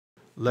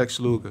Lex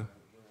Luger,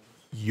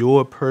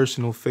 your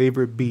personal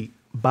favorite beat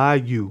by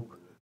you,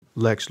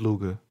 Lex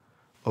Luger,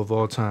 of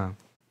all time.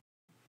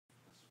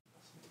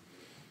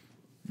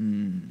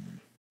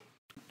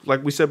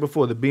 Like we said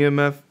before, the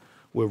BMF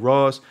with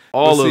Ross,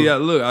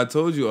 look, I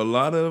told you a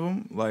lot of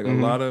them, like a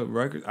lot of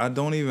records, I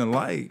don't even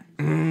like.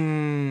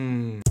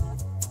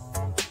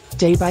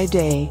 Day by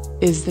Day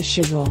is the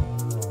shizzle.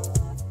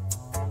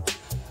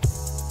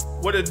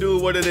 What it do,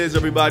 what it is,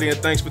 everybody, and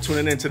thanks for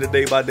tuning in to the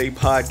Day by Day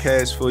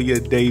podcast for your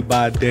Day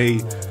by Day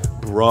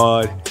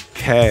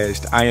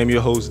broadcast. I am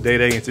your host,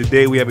 Day, and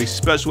today we have a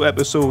special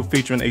episode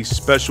featuring a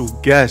special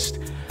guest.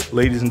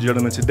 Ladies and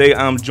gentlemen, today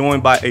I'm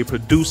joined by a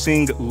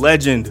producing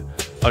legend,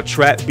 a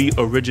trap beat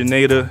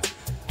originator,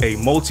 a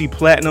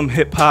multi-platinum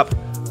hip-hop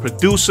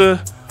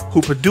producer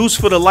who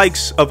produced for the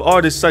likes of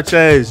artists such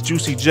as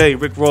Juicy J,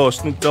 Rick Ross,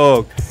 Snoop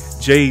Dogg,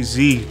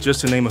 Jay-Z, just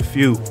to name a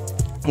few.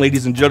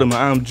 Ladies and gentlemen,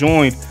 I'm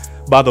joined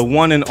by the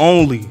one and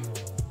only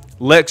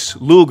Lex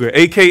Luger,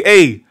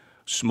 a.k.a.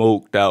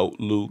 Smoked Out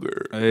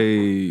Luger.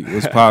 Hey,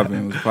 what's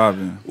poppin'? What's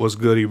poppin'? What's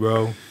goody,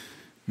 bro?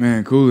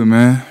 Man, coolin',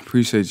 man.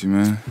 Appreciate you,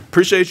 man.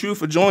 Appreciate you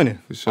for joining.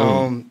 For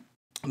sure.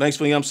 Thanks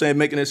for,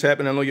 making this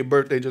happen. I know your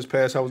birthday just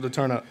passed. How was the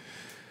turnout?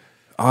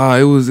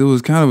 It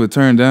was kind of a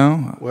turn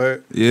down.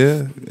 Word?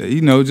 Yeah.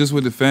 Just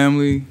with the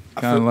family,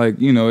 kind of like,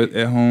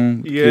 at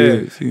home.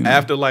 Yeah. Kids,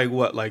 After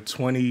like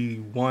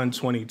 21,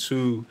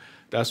 22,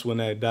 that's when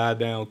that die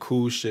down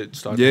cool shit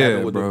started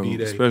happening with the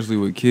B-Day. Especially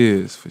with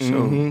kids, for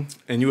sure.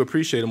 And you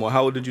appreciate them. Well,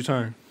 how old did you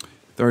turn?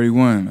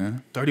 31,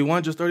 man.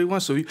 31, just 31.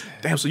 So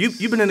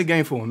you've been in the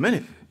game for a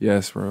minute.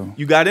 Yes, bro.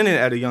 You got in it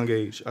at a young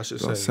age, I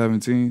should say.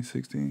 17,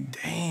 16.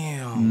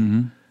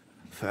 Damn.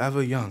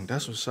 Forever young.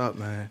 That's what's up,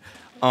 man.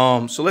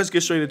 So let's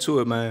get straight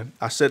into it, man.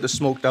 I said the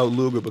Smoked Out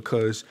Luger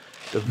because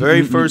the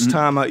very first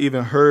time I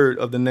even heard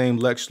of the name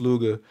Lex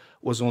Luger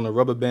was on the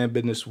Rubber Band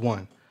Business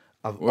 1.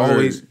 I've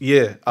always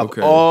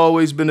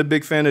been a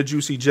big fan of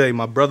Juicy J.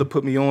 My brother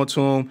put me on to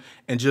him,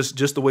 and just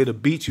the way the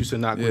beats used to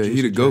knock with Juicy J. Yeah,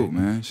 he the GOAT,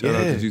 man. Shout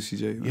out to Juicy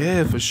J. Man.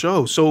 Yeah, for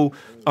sure. So,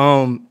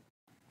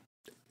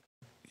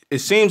 it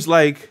seems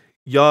like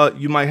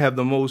you might have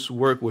the most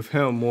work with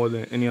him more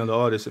than any other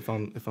artist, if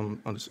I'm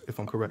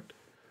correct.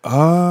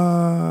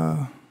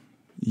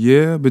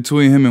 Yeah,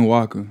 between him and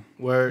Waka.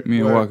 Me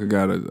and Word. Waka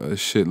got a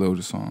shitload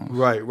of songs.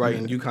 Right,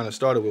 and you kind of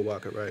started with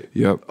Waka, right?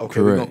 Yep, okay,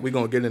 correct. We're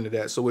gonna get into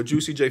that. So with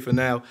Juicy J for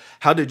now,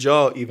 how did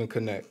y'all even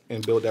connect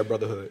and build that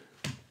brotherhood?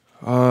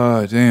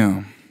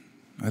 Damn.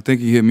 I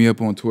think he hit me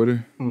up on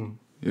Twitter.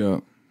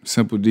 Yep.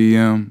 Simple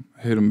DM,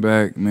 hit him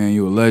back. Man,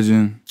 you a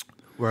legend.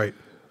 Right.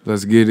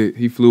 Let's get it.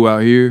 He flew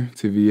out here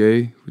to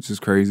VA, which is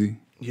crazy.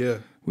 Yeah.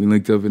 We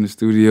linked up in the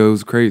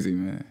studios. Crazy,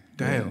 man.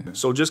 Damn. Yeah.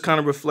 So just kind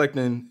of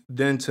reflecting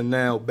then to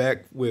now,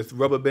 back with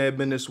Rubber Band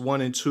Business 1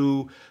 and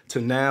 2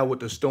 to now with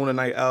the Stoner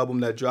Night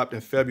album that dropped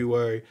in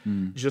February.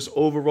 Just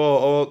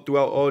overall,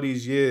 throughout all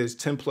these years,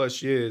 10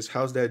 plus years,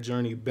 how's that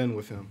journey been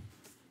with him?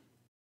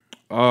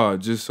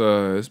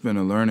 It's been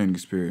a learning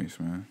experience,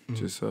 man.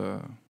 Just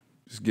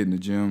getting the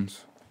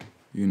gems,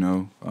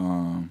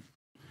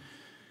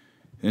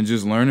 and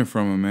just learning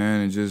from him, man,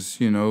 and just,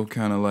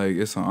 kind of like,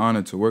 it's an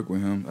honor to work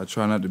with him. I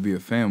try not to be a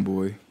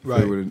fanboy,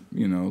 right?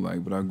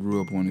 But I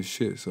grew up on his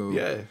shit, so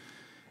yeah,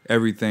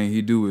 everything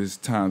he do is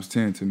times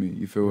 10 to me.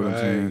 You feel what I'm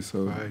saying?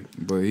 So, right.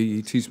 But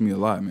he teach me a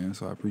lot, man.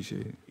 So I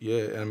appreciate it.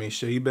 Yeah, I mean,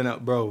 shit, he been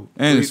out, bro.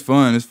 And it's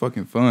fun. It's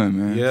fucking fun,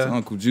 man. Yeah, it's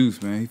Uncle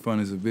Juice, man. He fun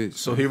as a bitch.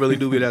 So he really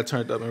do get that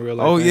turned up in real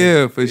life. Oh man.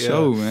 yeah, for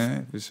sure,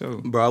 man. For sure.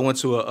 Bro, I went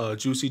to a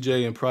Juicy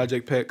J and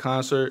Project Pat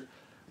concert.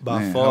 By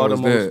Man, far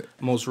the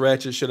most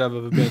ratchet shit I've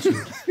ever been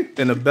to,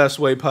 in the best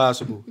way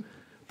possible.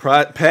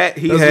 Pat,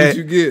 That's what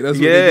you get. That's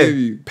what they give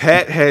you.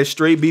 Pat had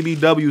straight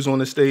BBWs on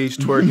the stage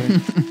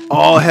twerking,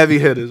 all heavy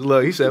hitters.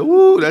 Look, he said,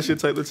 "Woo, that shit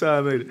take the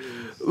time, made it."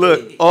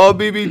 Look, all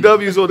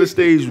BBWs on the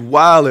stage,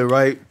 wilding,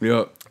 right?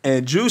 Yep.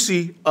 And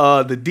Juicy,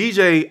 the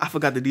DJ, I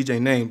forgot the DJ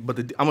name, but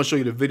I'm gonna show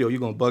you the video. You're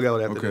gonna bug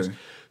out after this.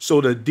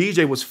 So the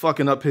DJ was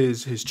fucking up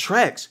his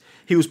tracks.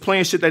 He was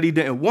playing shit that he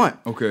didn't want.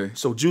 Okay.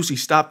 So Juicy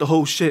stopped the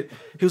whole shit.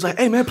 He was like,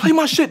 "Hey man, play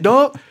my shit,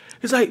 dog."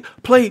 He's like,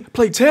 play,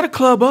 tear the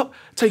club up,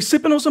 take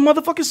sipping on some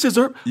motherfucking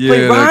scissor,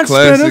 play Ryan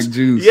Spinners.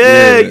 Juice.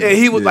 Yeah, and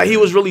he was like, he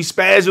was really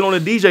spazzing on the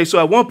DJ. So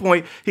at one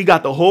point, he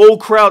got the whole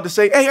crowd to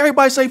say, "Hey,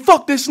 everybody say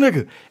fuck this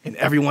nigga," and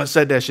everyone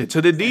said that shit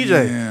to the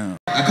DJ. Damn.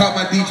 I caught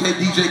my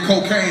DJ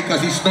Cocaine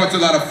because he snorts a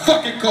lot of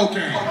fucking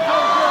cocaine. And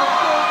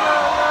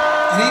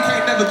he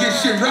can't never get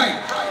shit right.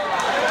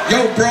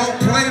 Yo, bro,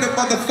 play the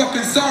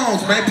motherfucking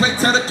songs, man. Play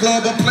Tear the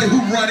Club Up, play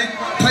Who Run It,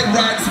 play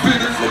Ryan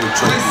Spinners,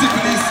 play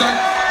Sippin' Son.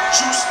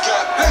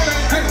 Hey,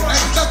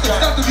 stop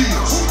the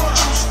video.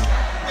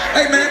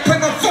 Hey, man, play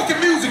my fucking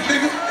music,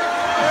 nigga.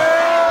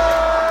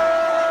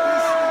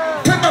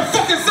 Play my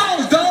fucking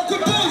songs, dog.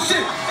 Quit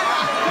bullshit.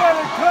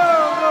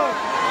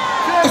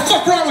 What the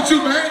fuck wrong with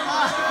you, man?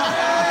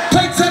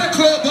 Play Tear the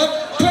Club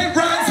Up, play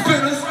Ryan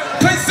Spinners,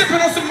 play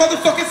Sippin' on some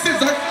motherfucking scissors.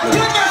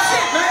 Play my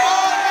shit, man.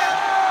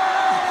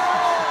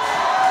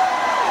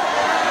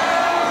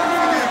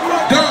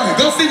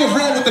 Go see what's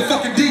wrong with the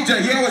fucking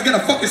DJ. He always got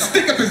a fucking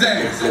stick up his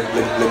ass.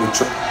 Let me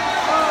try.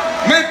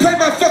 Man, play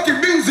my fucking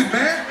music,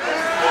 man.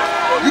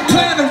 You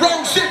playing the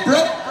wrong shit, bro.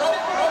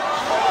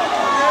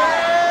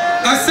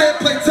 I said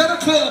play Tear the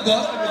Club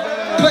Up,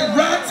 play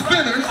Rod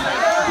Spinners,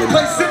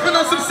 play Sipping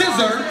on Some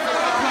Scissor.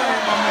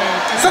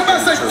 Somebody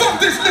say, fuck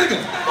this nigga.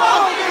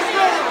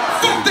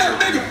 Fuck that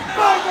nigga.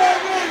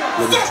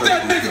 Fuck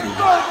that nigga.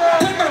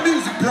 Play my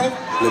music, bro.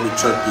 Let me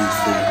check these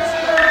fools.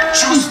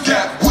 Juice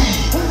got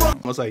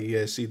weed. I was like,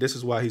 yeah, see, this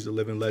is why he's a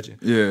living legend.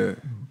 Yeah.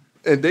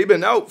 And they've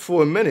been out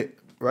for a minute,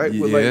 right?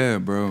 Yeah,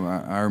 bro.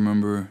 I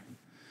remember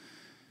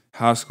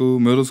high school,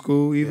 middle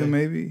school, even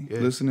maybe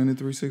listening to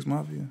 3 6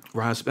 Mafia.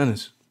 Rod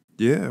Spinners.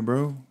 Yeah,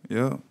 bro.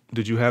 Yeah.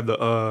 Did you have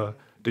the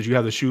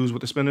shoes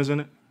with the spinners in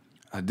it?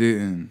 I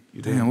didn't.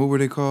 You Damn, didn't? what were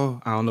they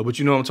called? I don't know, but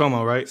you know what I'm talking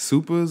about, right?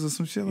 Supers or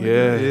some shit like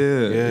Yeah,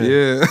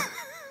 that?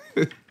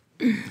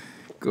 Yeah.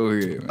 Go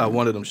ahead, man. I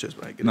wanted them shits,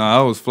 but I ain't get No, I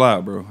was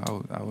fly, bro.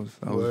 I was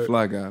a Word.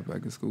 fly guy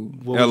back in school.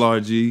 What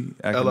was- LRG,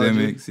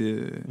 academics,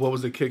 yeah. What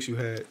was the kicks you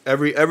had?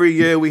 Every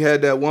year we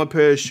had that one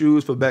pair of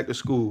shoes for back to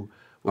school.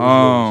 What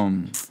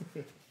was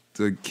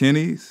The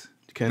Kenny's,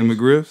 the Kenny's?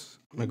 McGriffs,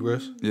 yours?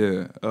 McGriff's?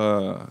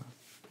 yeah.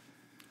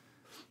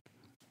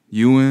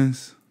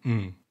 Ewins,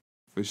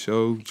 for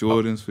sure.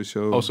 Jordans, for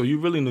sure. Oh, so you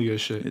really knew your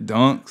shit.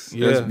 Dunks,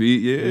 Yeah. SB,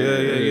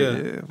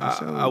 Yeah. for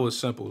sure. I was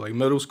simple. Like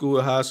middle school,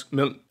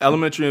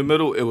 elementary and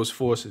middle, it was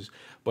forces.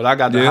 But I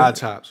got the Yeah. high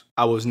tops.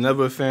 I was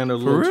never a fan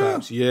of For low real?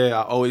 tops. Yeah,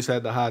 I always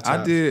had the high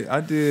tops.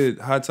 I did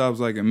high tops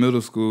like in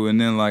middle school, and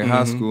then like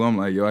high school, I'm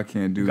like, yo, I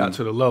can't do. Got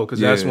to the low because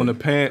that's Yeah. when the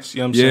pants. You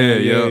know what I'm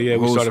saying? Yeah.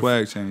 We Whole started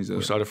swag changed up.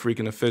 We started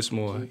freaking the fist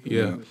more.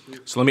 Yeah.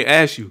 So let me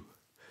ask you,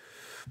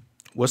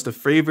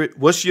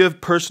 what's your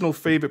personal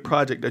favorite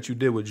project that you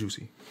did with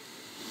Juicy?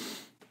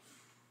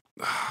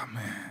 Ah,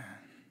 man.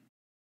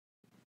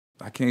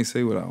 I can't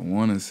say what I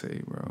want to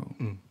say, bro.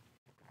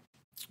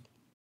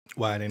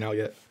 Why it ain't out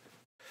yet?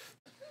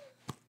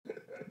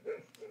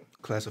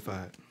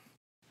 Classified.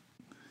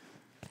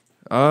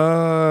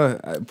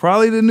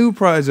 Probably the new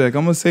project.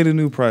 I'm gonna say the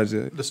new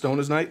project. The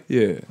Stoners Night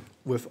Yeah,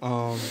 with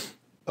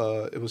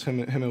it was him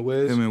and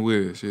Wiz. him and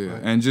Wiz. Yeah,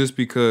 Right. and just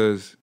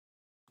because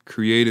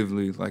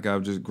creatively, like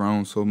I've just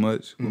grown so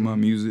much with my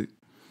music,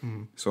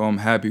 so I'm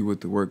happy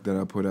with the work that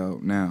I put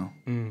out now.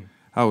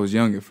 I was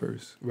young at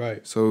first,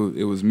 Right. so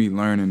it was me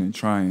learning and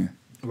trying.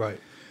 Right.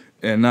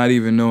 And not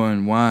even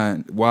knowing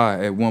why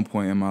at one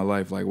point in my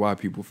life, like why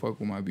people fuck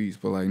with my beats.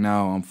 But like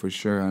now I'm for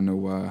sure I know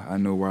why. I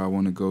know where I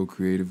want to go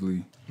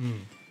creatively.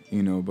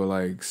 You know, but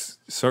like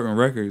certain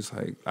records,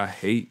 like I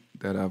hate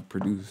that I've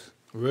produced.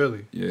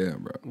 Really? Yeah,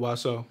 bro. Why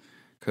so?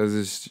 Cause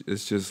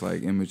it's just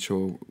like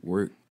immature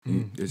work.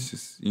 It's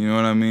just, you know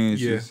what I mean?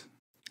 It's Yeah. just,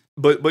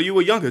 But you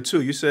were younger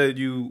too. You said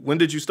when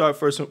did you start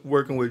first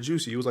working with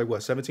Juicy? You was like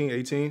what, 17,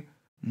 18?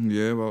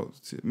 yeah, about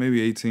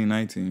maybe 18,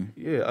 19.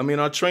 Yeah. I mean,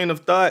 our train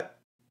of thought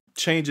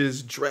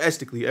changes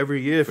drastically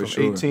every year For from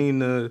sure. 18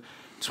 to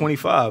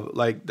 25.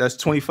 Like that's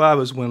 25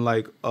 is when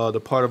like the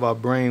part of our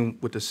brain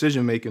with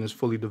decision making is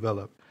fully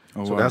developed.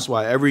 Oh, So wow. that's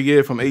why every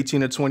year from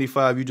 18 to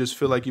 25, you just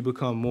feel like you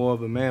become more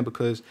of a man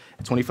because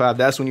at 25,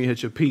 that's when you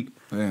hit your peak.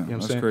 Damn, You know what I'm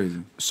that's saying?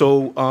 crazy.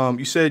 So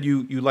you said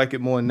you like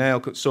it more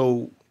now.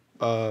 So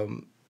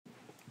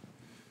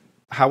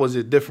how was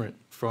it different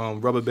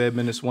from Rubber Band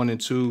Minutes 1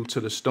 and 2 to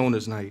the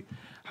Stoners Night?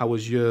 How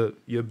was your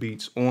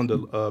beats on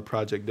the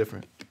project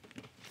different?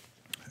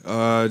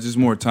 Just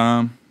more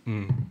time,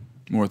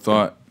 more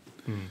thought.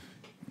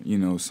 You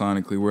know,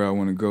 sonically where I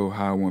want to go,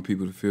 how I want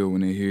people to feel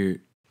when they hear it.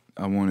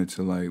 I wanted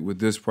to like with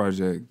this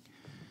project,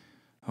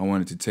 I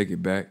wanted to take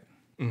it back,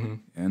 and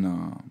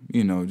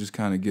you know, just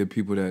kind of give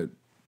people that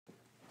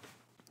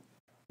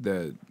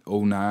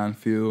 09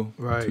 feel,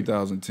 Right.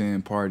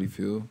 2010 party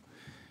feel.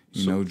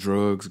 You know,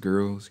 drugs,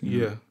 girls. You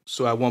know. Yeah.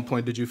 So at one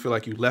point, did you feel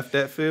like you left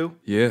that feel?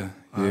 Yeah.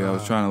 I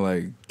was trying to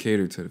like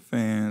cater to the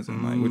fans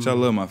and like, which I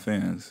love my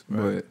fans,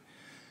 but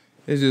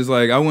it's just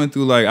like I went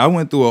through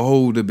a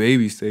whole the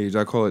baby stage.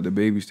 I call it the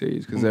baby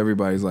stage because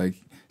everybody's like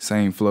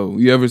same flow.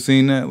 You ever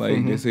seen that?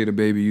 Like they say the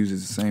baby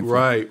uses the same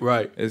flow.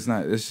 Right. It's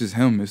not. It's just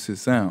him. It's his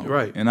sound.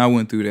 Right. And I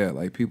went through that.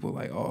 Like people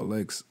like, oh,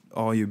 Lex,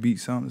 all your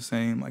beats sound the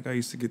same. Like I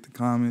used to get the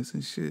comments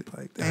and shit.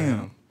 Like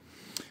damn.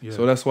 Yeah.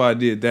 So that's why I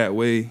did That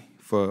Way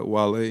for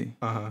Wale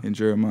and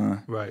Jeremiah.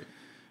 Right.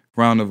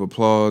 Round of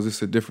applause.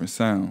 It's a different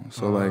sound.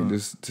 So like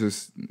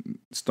this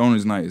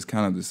Stoner's Night is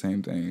kind of the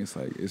same thing. It's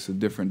like it's a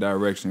different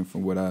direction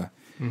from what I.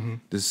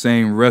 The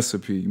same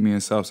recipe. Me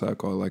and Southside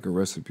call it like a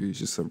recipe. It's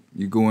just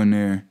you go in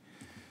there.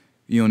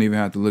 You don't even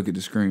have to look at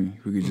the screen.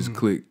 We could just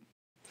click.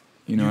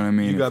 You know what I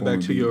mean? You got And form back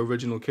a to beat. your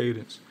original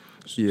cadence.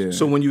 Yeah.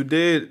 So when you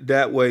did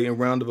That Way and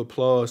Round of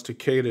Applause to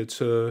cater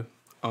to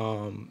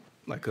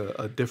like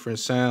a different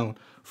sound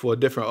for a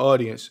different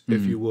audience,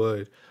 if you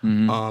would,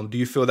 do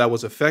you feel that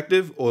was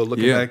effective or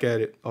looking Yeah. back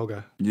at it?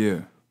 Okay.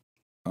 Yeah.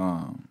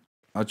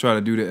 I try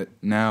to do that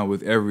now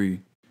with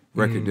every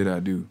record that I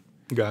do.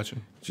 Gotcha.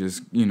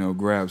 Just,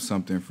 grab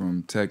something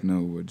from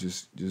techno or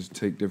just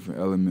take different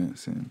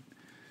elements and,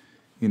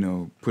 you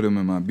know, put them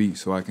in my beat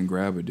so I can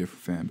grab a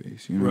different fan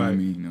base. You know what I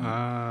mean? You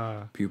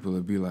know, people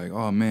will be like,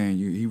 "Oh man,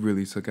 he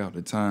really took out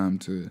the time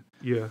to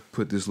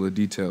put this little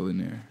detail in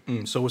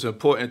there." So it's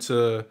important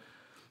to,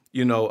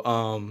 you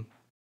know,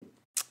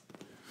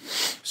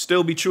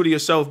 still be true to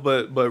yourself,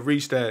 but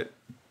reach that,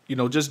 you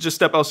know, just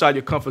step outside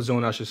your comfort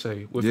zone, I should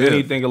say. With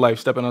anything in life,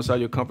 stepping outside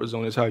your comfort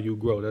zone is how you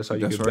grow. That's how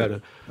you get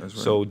better. That's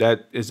right. So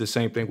that is the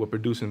same thing with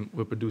producing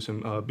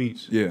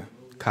beats. Yeah.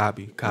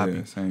 Copy.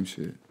 Yeah, same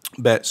shit.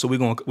 Bet. So we're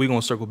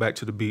gonna circle back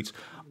to the beats.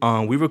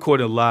 We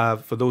recorded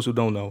live. For those who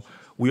don't know,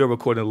 we are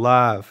recording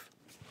live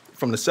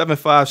from the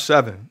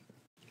 757.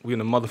 We in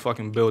the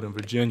motherfucking building,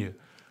 Virginia,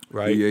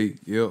 right?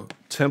 Yeah.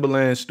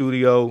 Timberland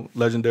studio,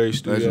 legendary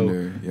studio.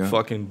 Legendary, yeah.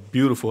 Fucking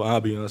beautiful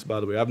ambiance, by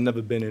the way. I've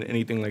never been in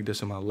anything like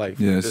this in my life.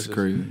 Yeah, it's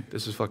crazy.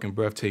 This is fucking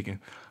breathtaking.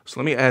 So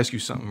let me ask you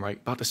something, right?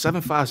 About the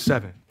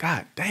 757.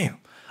 God damn.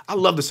 I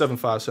love the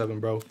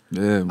 757, bro.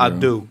 Yeah, bro. I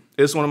do.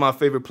 It's one of my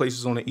favorite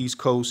places on the East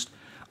Coast.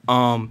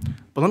 But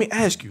let me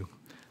ask you,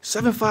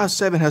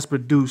 757 has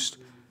produced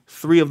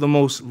 3 of the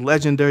most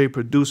legendary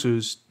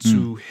producers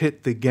to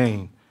hit the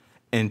game.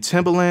 And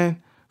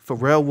Timberland,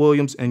 Pharrell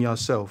Williams, and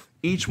yourself.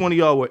 Each one of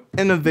y'all were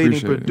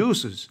innovating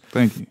producers.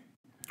 Thank you.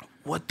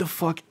 What the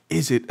fuck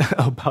is it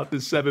about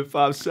the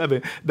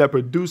 757 that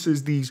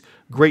produces these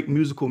great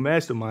musical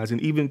masterminds,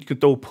 and even you can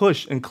throw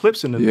Push and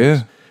Clips in the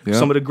mix? Yeah.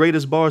 Some of the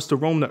greatest bars to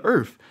roam the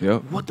earth.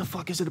 Yep. What the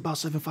fuck is it about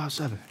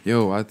 757?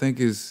 Yo, I think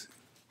it's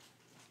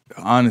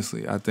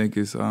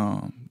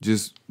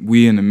just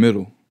we in the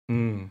middle.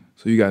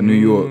 So you got New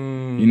York,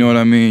 you know what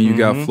I mean? You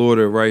got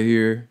Florida right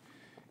here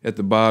at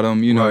the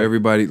bottom. You know,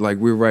 everybody, like,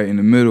 we're right in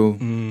the middle.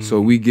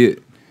 So we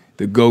get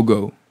the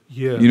go-go.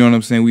 Yeah. You know what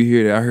I'm saying? We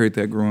hear that. I heard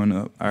that growing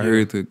up. I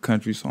heard the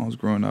country songs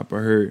growing up. I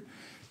heard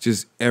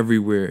just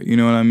everywhere. You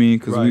know what I mean?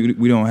 Because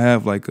we don't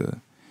have like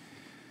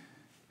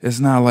it's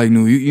not like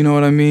you know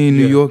what I mean?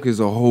 New York is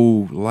a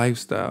whole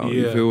lifestyle.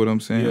 You feel what I'm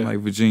saying? Yeah. Like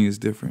Virginia's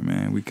different,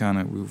 man.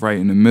 We're right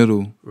in the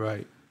middle.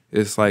 Right.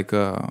 It's like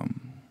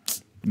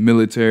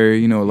military,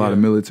 you know, a lot of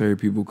military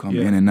people come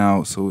in and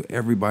out, so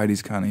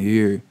everybody's kind of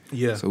here.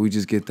 Yeah. So we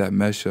just get that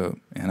mesh up,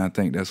 and I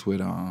think that's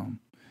what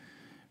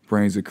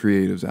brings the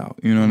creatives out.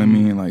 You know what I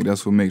mean? Like,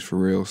 that's what makes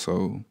Pharrell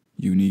so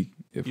unique,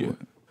 you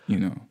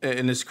know.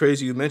 And it's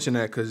crazy you mentioned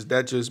that, because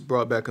that just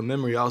brought back a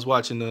memory. I was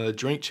watching the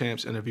Drink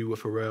Champs interview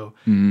with Pharrell,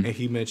 and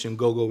he mentioned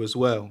Go-Go as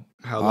well.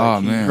 How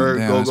like he heard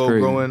Go-Go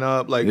growing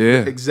up, like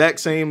the exact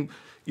same,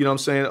 you know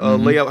what I'm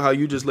saying, layout how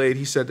you just laid.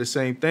 He said the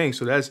same thing.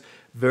 So that's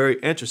very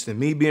interesting.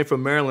 Me being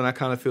from Maryland, I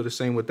kind of feel the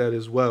same with that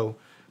as well,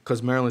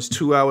 because Maryland's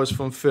 2 hours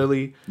from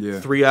Philly,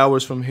 3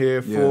 hours from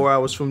here, 4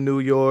 hours from New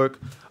York.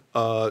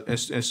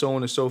 And so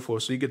on and so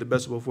forth. So you get the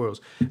best of both worlds.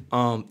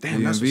 Damn,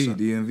 that's what's up.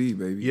 DMV,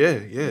 baby.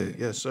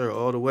 Yeah, sir,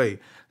 all the way.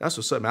 That's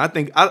what's up, man. I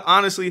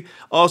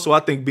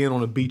think being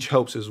on the beach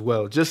helps as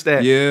well. Just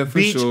that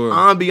beach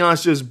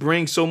ambiance just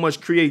brings so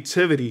much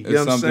creativity.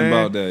 There's something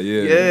about that,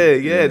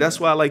 yeah. That's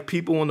why, like,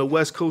 people on the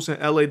West Coast in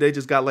LA, they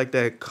just got like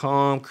that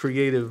calm,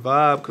 creative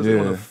vibe because they're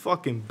on a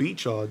fucking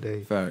beach all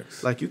day.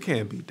 Facts. Like, you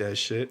can't beat that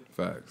shit.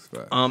 Facts.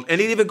 And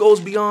it even goes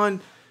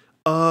beyond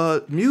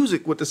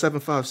music with the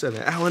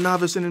 757. Alan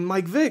Iverson and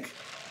Mike Vick.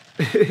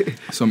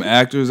 Some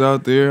actors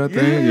out there, I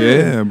think.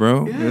 Yeah,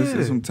 bro.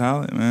 There's some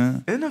talent,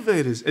 man.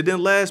 Innovators. And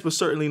then last but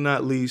certainly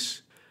not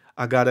least,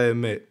 I gotta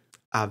admit,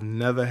 I've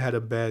never had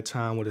a bad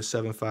time with a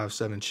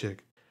 757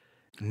 chick.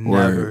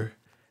 Never.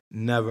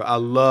 I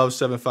love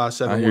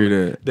 757 I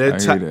hear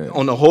that.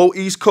 On the whole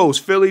East Coast,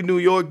 Philly, New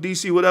York,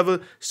 DC, whatever,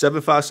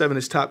 757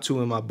 is top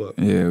 2 in my book.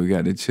 Yeah, we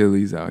got the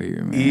Chili's out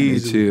here, man.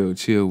 Easy.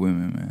 Chill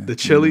women, man. The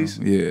Chili's?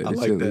 You know? Yeah, I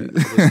like Chili's.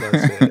 that. I'm gonna start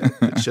saying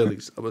that. The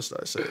Chili's. I'm gonna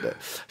start saying that.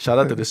 Shout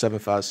out to the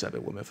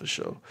 757 women for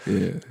sure.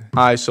 Yeah.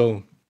 All right,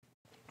 so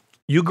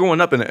you growing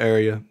up in the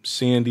area,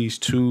 seeing these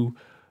 2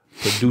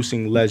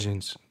 producing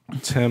legends,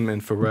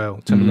 Timberland and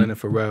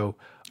Pharrell.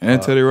 And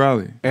Teddy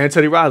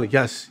Riley.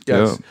 Yes.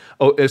 Yep.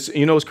 Oh,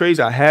 it's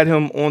crazy. I had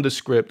him on the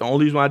script. The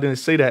only reason why I didn't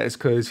say that is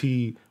because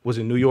he was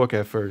in New York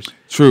at first.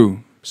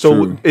 True.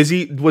 So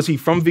was he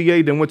from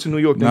VA, then went to New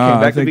York, then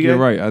came back to VA? I think you're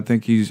right. I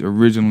think he's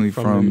originally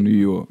from New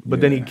York. But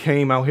then he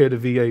came out here to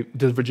VA,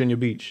 to Virginia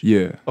Beach.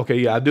 Yeah. Okay,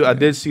 yeah, I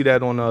did see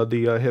that on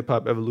the Hip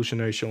Hop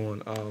Evolutionary show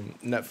on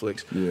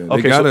Netflix. Yeah.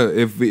 Okay,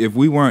 if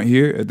we weren't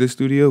here at this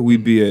studio,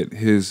 we'd be at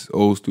his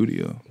old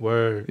studio.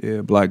 Word.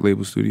 Yeah, Black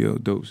Label Studio,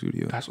 dope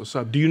studio. That's what's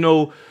up. Do you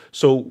know,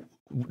 so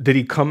did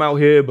he come out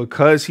here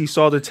because he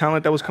saw the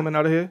talent that was coming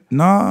out of here?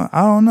 Nah,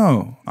 I don't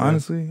know.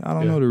 Honestly, I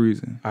don't know the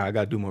reason. All right, I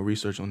got to do more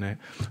research on that.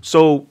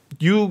 So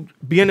you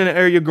being in the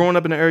area, growing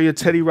up in the area,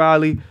 Teddy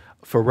Riley,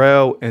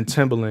 Pharrell, and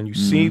Timberland, you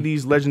see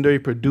these legendary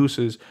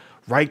producers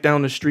right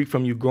down the street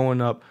from you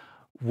growing up.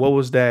 What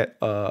was that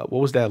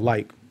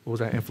like? What was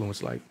that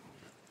influence like?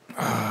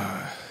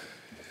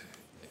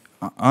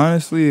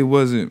 Honestly, it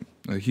wasn't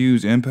a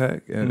huge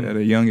impact at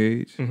a young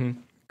age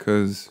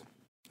because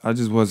I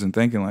just wasn't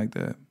thinking like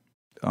that.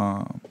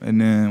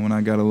 And then when I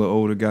got a little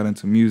older, got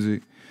into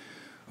music,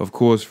 of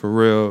course,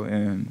 Pharrell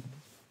and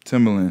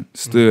Timberland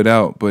stood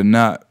out, but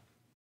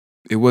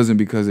it wasn't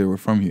because they were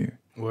from here.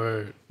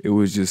 Word. It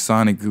was just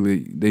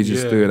sonically, they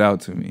just stood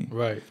out to me.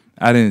 Right.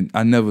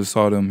 I never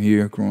saw them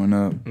here growing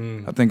up.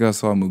 I think I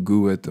saw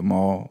Magoo at the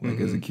mall, like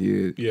as a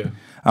kid. Yeah.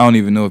 I don't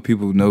even know if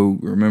people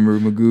remember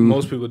Magoo.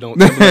 Most people don't.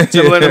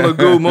 Timberland and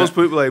Magoo. Most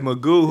people like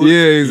Magoo.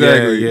 Yeah,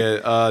 exactly.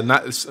 Yeah.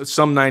 Not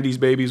some '90s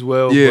babies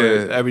will.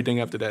 Yeah. But everything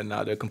after that,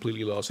 they're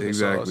completely lost in the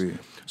sauce. Exactly.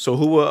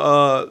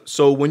 So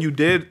so when you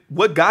did,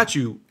 what got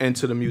you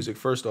into the music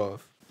first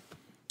off?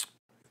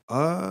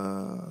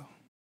 Man.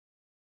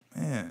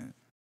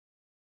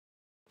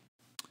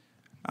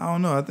 I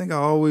don't know. I think I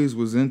always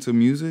was into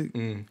music,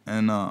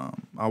 and I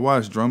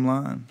watched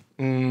Drumline,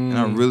 and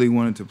I really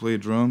wanted to play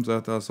drums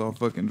after I saw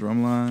fucking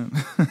Drumline.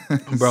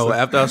 Bro,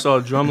 after I saw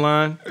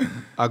Drumline,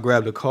 I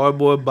grabbed a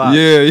cardboard box.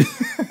 Yeah.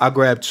 I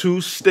grabbed 2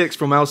 sticks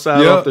from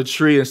outside off the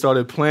tree and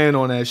started playing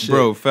on that shit.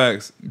 Bro,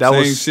 facts.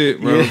 Same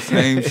shit, bro.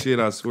 Same shit,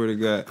 I swear to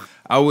God.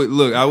 I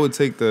would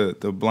take the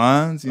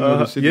blinds, you know,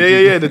 the shit.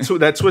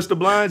 That twist the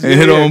blinds. And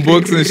hit on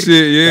books and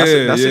shit.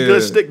 Yeah, that's a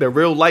good stick. They're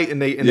real light and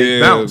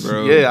they bounce.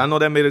 Bro. Yeah, I know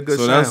that made a good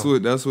sound. So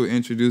that's what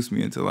introduced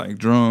me into like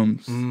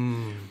drums.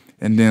 And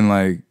then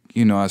like,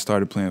 you know, I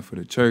started playing for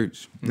the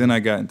church. Then I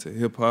got into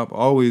hip hop.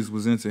 Always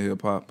was into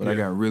hip hop, but I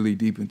got really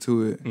deep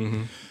into it.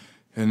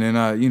 And then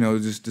I, you know,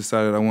 just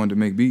decided I wanted to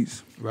make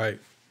beats. Right.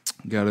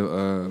 Got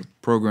a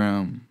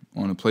program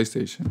on a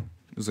PlayStation.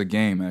 It was a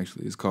game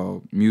actually. It's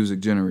called Music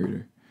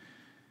Generator.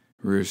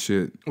 Real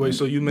shit. Wait,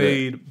 so you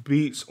made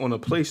beats on a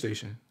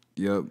PlayStation?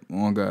 Yep,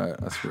 on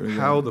God, I swear to God.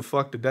 How the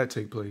fuck did that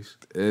take place?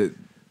 I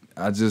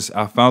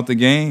found the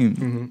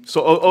game.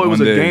 So, it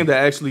was a game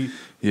that actually...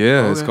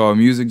 Yeah, it's called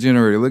Music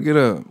Generator. Look it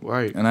up.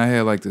 Right. And I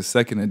had like the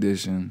 2nd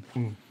edition.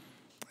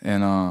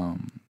 And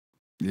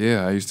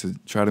I used to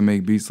try to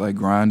make beats like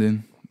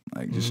grinding,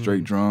 like just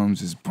straight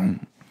drums, just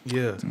boom.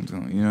 Yeah.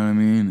 You know what I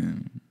mean?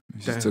 And it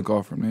just took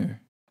off from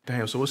there.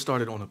 Damn, so it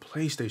started on a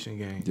PlayStation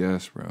game.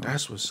 Yes, bro.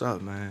 That's what's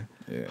up, man.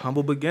 Yeah.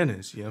 Humble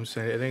beginnings, you know what I'm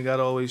saying? It ain't got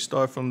to always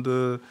start from the,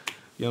 you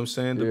know what I'm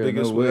saying, the Yeah,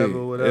 biggest no way.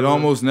 whatever. It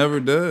almost never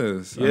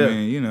does. Yeah. I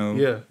mean, you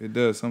know, it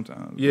does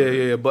sometimes.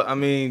 Yeah. But I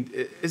mean,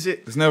 is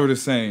it? It's never the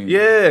same.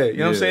 Yeah, you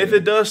know what I'm saying? If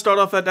it does start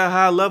off at that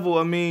high level,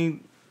 I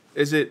mean,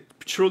 is it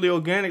truly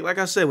organic? Like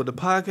I said, with the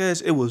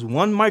podcast, it was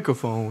one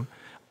microphone,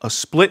 a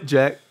split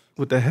jack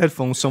with the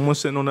headphones, someone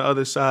sitting on the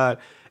other side,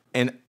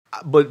 and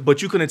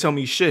but you couldn't tell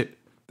me shit.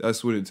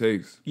 That's what it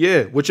takes.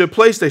 Yeah, with your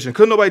PlayStation.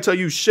 Couldn't nobody tell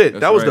you shit.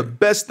 That's that was right. the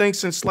best thing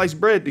since sliced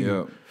bread to you.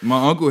 Yeah.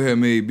 My uncle had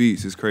made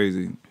beats. It's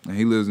crazy. And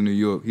he lives in New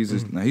York. He's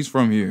just, now he's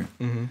from here.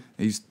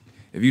 If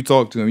you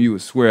talk to him, you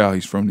would swear how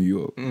he's from New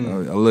York.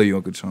 I love you,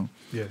 Uncle Chum.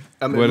 Yeah.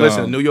 I mean, But,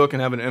 listen, New York can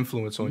have an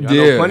influence on you. I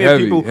know Yeah, plenty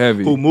heavy, of people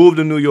heavy. who moved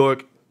to New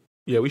York.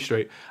 Yeah, we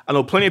straight. I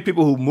know plenty of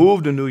people who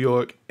moved to New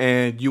York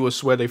and you would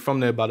swear they from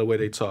there by the way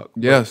they talk.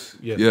 Yes.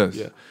 Yeah, Yes.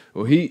 yeah.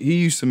 Well, he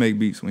used to make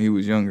beats when he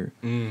was younger.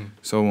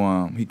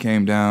 So he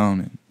came down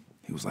and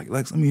he was like,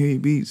 Lex, let me hear your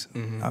beats.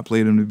 I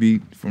played him the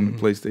beat from the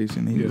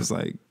PlayStation. He was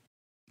like,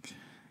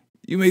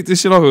 you made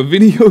this shit off a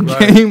video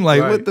game?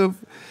 Like, what the?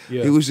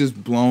 Yeah. He was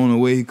just blown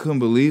away. He couldn't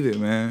believe it,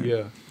 man.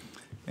 Yeah.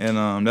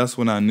 And that's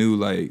when I knew,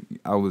 like,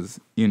 I was,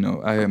 you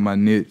know, I had my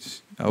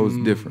niche. I was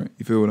different.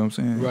 You feel what I'm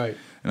saying? Right.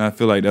 And I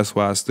feel like that's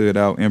why I stood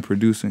out in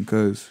producing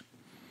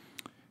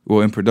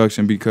in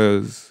production,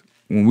 because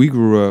when we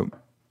grew up,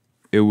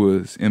 it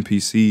was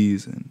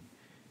MPCs and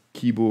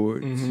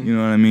keyboards, you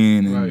know what I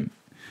mean? And Right.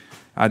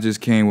 I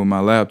just came with my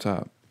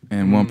laptop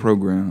and one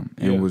program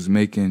and Yeah. was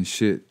making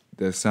shit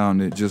that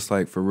sounded just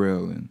like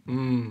Pharrell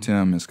and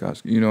Tim and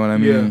Scott. You know what I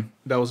mean? Yeah.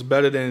 That was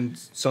better than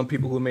some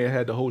people who may have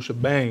had the whole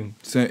shebang.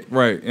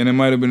 Right. And it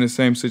might have been the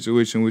same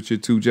situation with your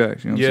 2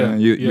 jacks. You know what I'm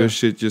saying? Yeah. Your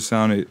shit just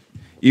sounded,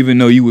 even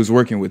though you was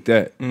working with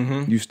that,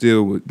 you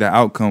still, the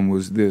outcome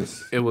was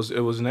this. It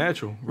was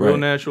natural, real Right.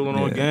 natural and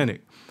Yeah.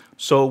 organic.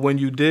 So when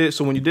you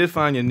did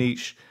find your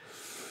niche,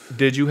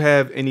 did you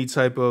have any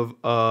type of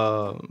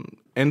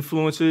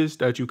influences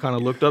that you kind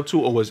of looked up to,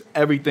 or was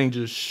everything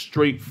just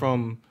straight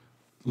from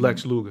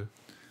Lex Luger?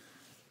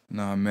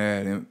 Nah,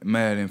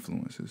 mad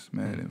influences.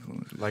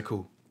 Like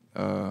who?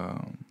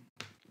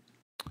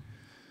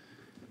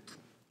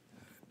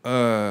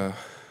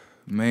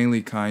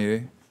 Mainly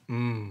Kanye.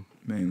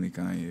 Mainly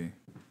Kanye.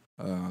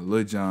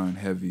 Lil Jon,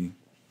 heavy.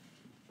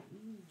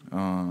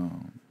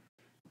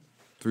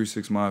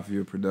 3-6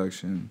 Mafia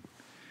production.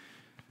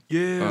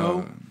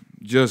 Yeah.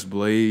 Just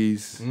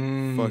Blaze.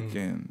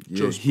 Fucking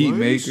Just Heat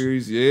Blaze?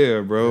 Makers.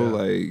 Yeah, bro. Yeah.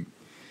 Like,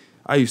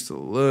 I used to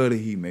love the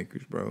Heat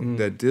Makers, bro.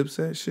 That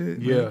Dipset shit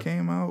when Yeah. it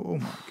came out. Oh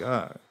my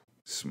God.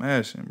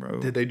 Smashing,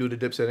 bro. Did they do the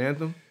Dipset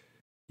anthem?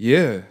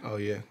 Yeah. Oh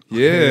yeah.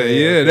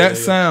 Yeah. That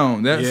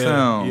sound. That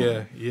sound.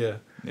 Yeah.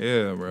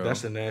 Yeah, bro.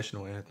 That's the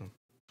national anthem.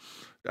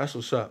 That's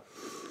what's up.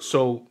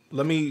 So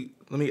let me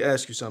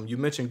ask you something. You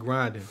mentioned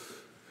grinding.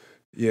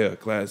 Yeah,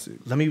 classic.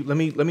 Let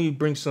me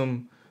bring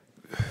some.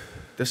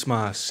 This is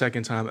my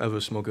second time ever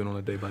smoking on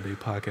a Day by Day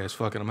podcast.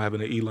 Fuck it, I'm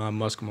having an Elon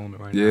Musk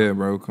moment right now. Yeah,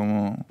 bro, come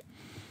on.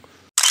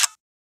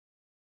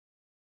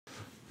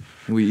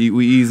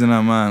 We easing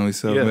our mind. We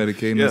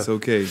self-medicating. Yeah. It's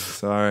okay.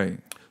 It's all right.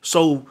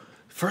 So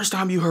first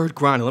time you heard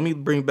grinding, let me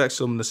bring back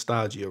some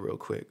nostalgia real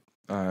quick.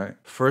 All right.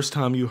 First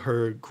time you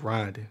heard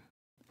grinding,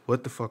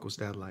 what the fuck was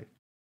that like?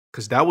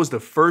 Because that was the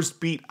first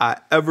beat I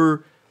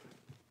ever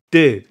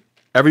did.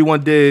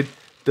 Everyone did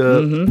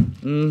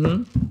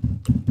the...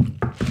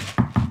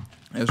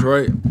 That's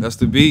right. That's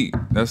the beat.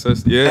 That's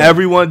yeah.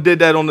 Everyone did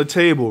that on the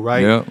table,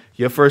 right? Yep.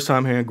 Your first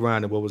time hearing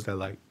grinding, what was that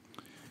like?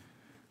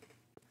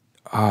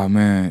 Ah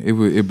man,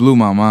 it blew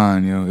my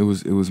mind, yo. It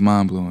was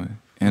mind blowing.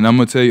 And I'm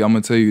gonna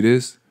tell you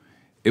this.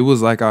 It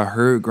was like I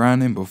heard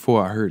grinding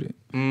before I heard it.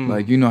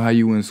 Like, you know how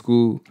you in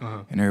school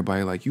and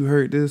everybody like, you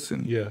heard this?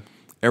 And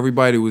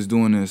everybody was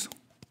doing this.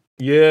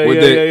 Yeah.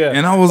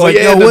 And I was like,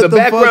 yo, what the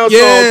fuck?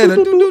 Yeah,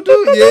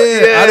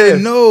 I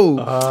didn't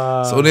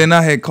know. So then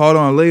I had caught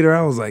on later.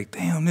 I was like,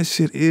 damn, this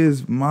shit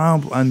is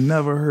I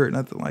never heard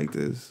nothing like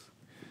this.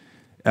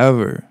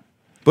 Ever.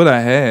 But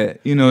I had,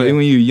 when you're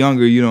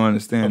younger, you don't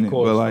understand of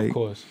course, it. But like, of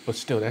course. But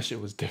still, that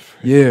shit was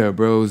different. Yeah,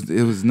 bro.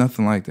 It was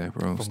nothing like that,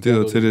 bro. From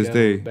still to this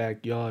day.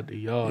 Backyard to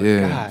yard.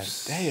 Yeah. God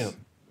damn.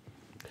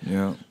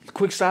 Yeah.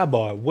 Quick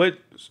sidebar. What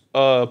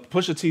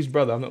Pusha T's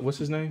brother, what's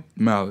his name?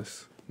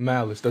 Malice.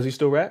 Does he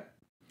still rap?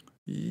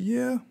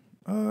 Yeah.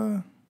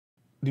 Do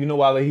you know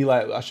why do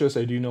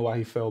you know why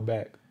he fell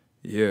back?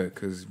 Yeah,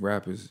 because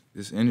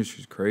this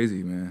industry's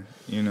crazy, man.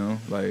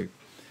 Like,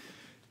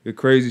 the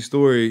crazy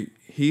story,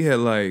 he had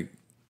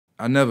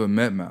I never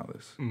met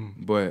Malice,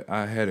 but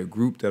I had a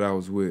group that I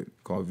was with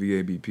called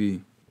VABP,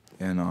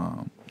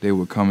 and they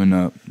were coming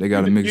up. They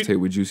got a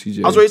mixtape with Juicy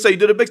J. I was ready to say, you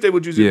did a mixtape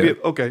with Juicy J. Yeah.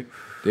 Okay.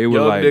 They were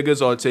Young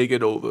niggas are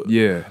taking over.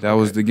 Yeah, that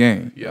was the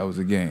game. Yeah. That was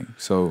the game.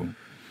 So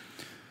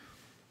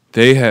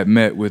they had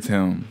met with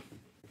him,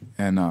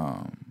 and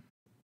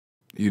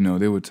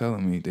they were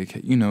telling me they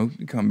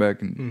come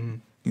back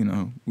and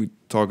we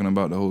talking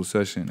about the whole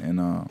session, and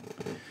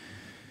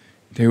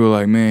they were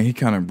like, man, he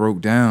kind of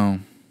broke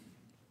down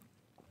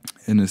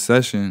in the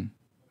session,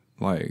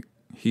 like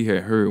he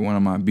had heard one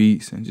of my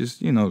beats and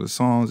just the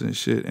songs and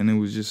shit, and it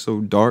was just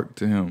so dark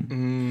to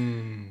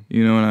him.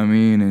 You know what I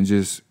mean?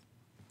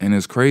 And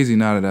it's crazy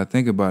now that I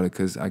think about it,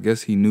 because I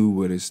guess he knew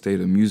where his state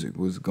of music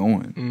was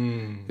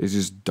going. It's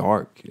just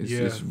dark. It's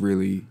just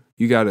really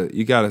you got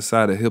a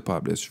side of hip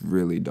hop that's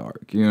really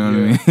dark. You know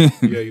what I mean?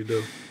 Yeah, you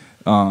do.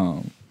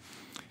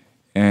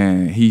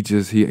 And he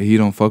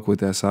don't fuck with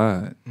that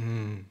side.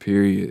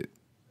 Period.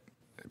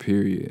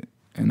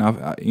 And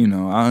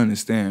I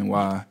understand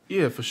why.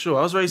 Yeah, for sure.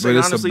 I was ready to say, but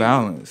it's honestly, a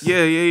balance.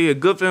 Yeah.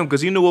 Good for him,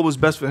 because he knew what was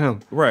best for him.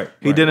 Right.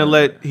 He didn't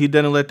let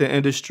the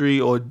industry,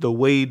 or the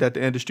way that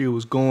the industry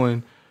was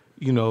going,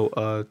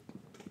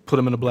 put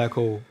him in a black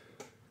hole.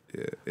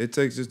 Yeah, it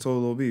takes its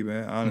toll on me,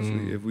 man.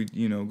 Honestly, if we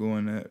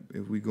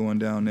going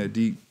down that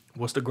deep.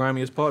 What's the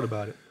grimiest part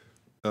about it?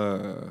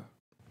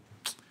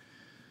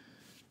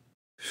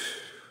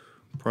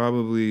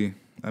 Probably,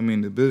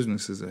 the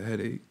business is a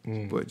headache,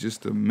 but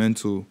just the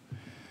mental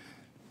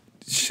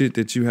shit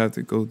that you have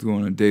to go through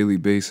on a daily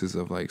basis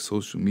of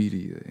social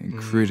media and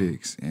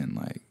critics and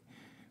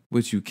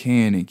what you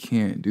can and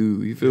can't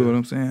do. You feel what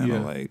I'm saying?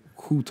 Yeah. Or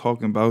who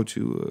talking about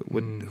you?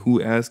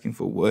 Who asking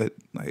for what?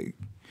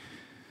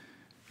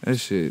 That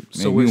shit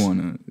make me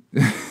wanna.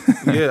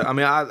 Yeah,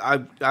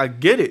 I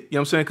get it. You know what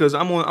I'm saying? Because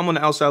I'm on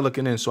the outside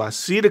looking in, so I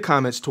see the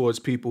comments towards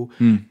people,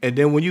 and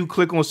then when you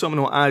click on something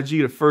on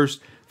IG, the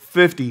first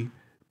 50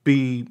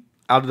 be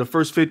out of the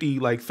first 50,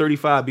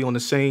 35 be on the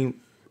same.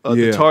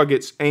 The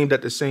targets aimed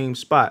at the same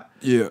spot.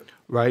 Yeah.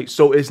 Right?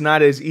 So it's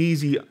not as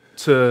easy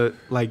to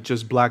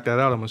just block that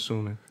out, I'm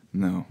assuming.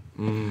 No.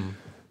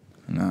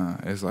 Nah,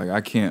 it's I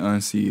can't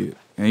unsee it.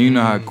 And you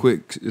know how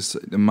quick it's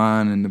the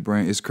mind and the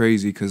brain, it's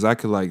crazy, because I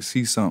could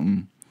see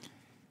something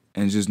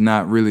and just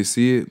not really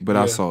see it, but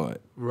I saw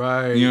it.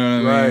 Right. You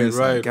know what I mean? It's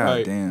right.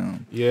 God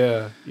damn.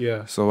 Yeah.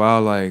 So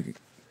I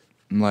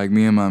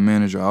me and my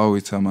manager, I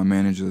always tell my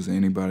managers and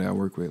anybody I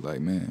work with,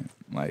 man,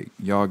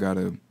 y'all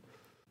gotta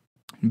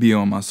be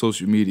on my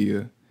social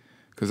media,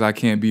 because I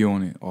can't be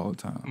on it all the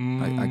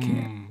time. I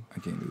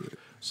can't do it.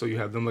 So you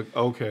have them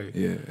okay.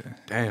 Yeah.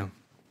 Damn.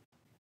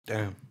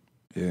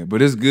 Yeah,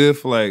 but it's good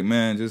for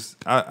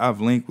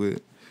I've linked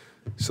with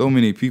so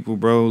many people,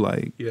 bro.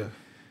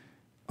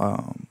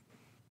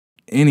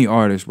 Any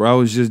artist, bro. I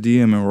was just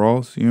DMing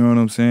Ross. You know what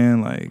I'm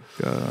saying?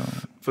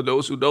 For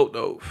those who don't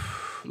know,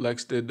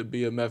 Lex did the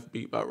BMF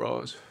beat by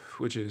Ross,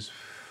 which is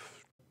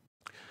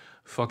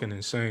fucking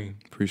insane.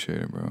 Appreciate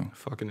it, bro.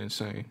 Fucking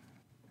insane.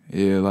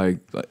 Yeah,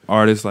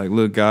 artists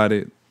Look Got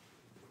It.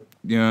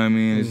 You know what I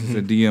mean? It's just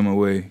a DM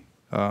away.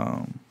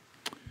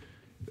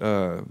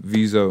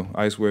 Vizo,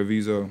 Icewear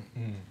Vizo.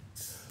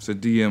 It's a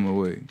DM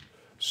away.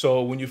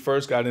 So when you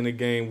first got in the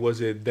game,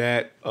 was it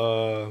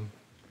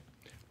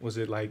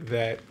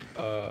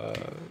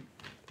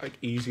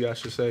easy, I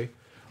should say?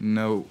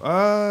 No.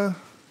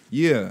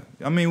 Yeah.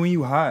 When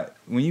you hot,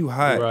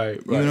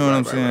 right, you know what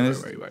I'm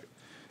saying? Right.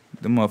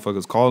 The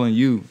motherfuckers calling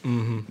you.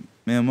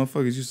 Man,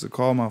 motherfuckers used to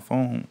call my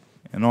phone,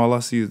 and all I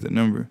see is the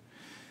number.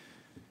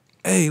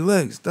 Hey,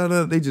 Lex,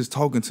 da-da, they just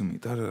talking to me,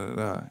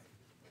 da-da-da-da.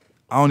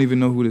 I don't even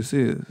know who this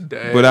is,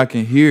 but I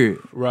can hear it.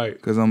 Right.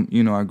 Because I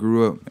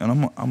grew up,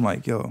 and I'm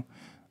like, yo,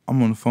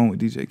 I'm on the phone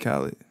with DJ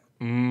Khaled.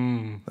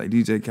 Like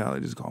DJ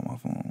Khaled just called my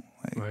phone.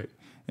 Like, Right.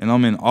 and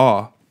I'm in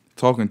awe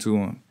talking to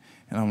him.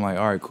 And I'm like,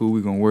 all right, cool,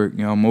 we gonna work.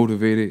 You know, I'm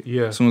motivated.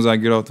 Yeah. As soon as I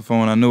get off the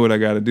phone, I know what I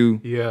gotta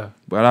do. Yeah.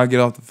 But I get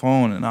off the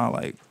phone and I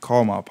like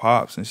call my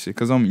pops and shit,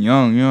 cause I'm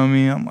young, you know what I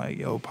mean? I'm like,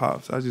 yo,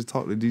 pops, I just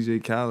talked to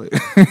DJ Khaled.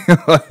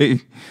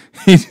 Like,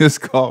 he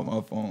just called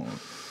my phone.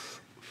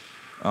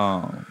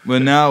 But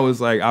now it's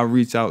like I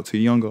reach out to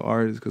younger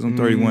artists, cause I'm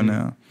 31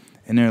 now,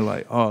 and they're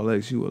like, oh,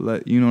 Lex, you know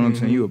what I'm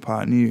saying? You a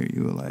pioneer.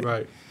 You were like,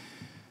 Right.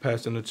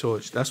 Passing the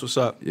torch. That's what's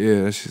up.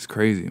 yeah, that's just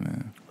crazy,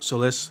 man. So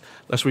let's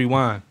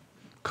rewind.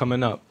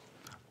 Coming up,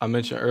 I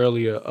mentioned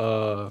earlier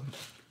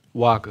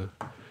Waka.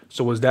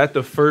 So was that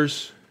the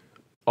first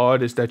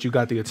artist that you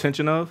got the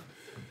attention of?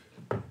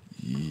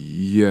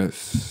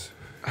 Yes.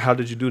 How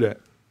did you do that?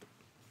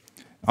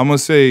 I'm gonna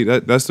say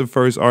that's the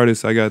first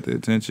artist I got the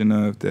attention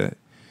of that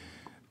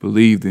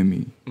believed in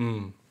me.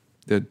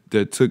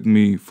 That took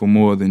me for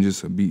more than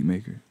just a beat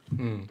maker.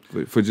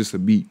 For just a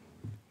beat.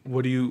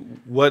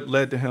 What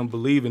led to him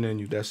believing in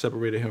you that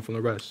separated him from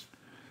the rest?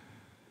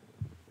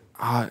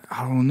 I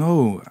don't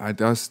know.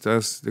 That's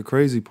the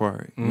crazy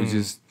part. It was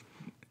just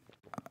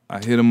I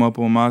hit him up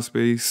on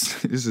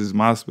MySpace. This is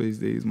MySpace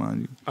days,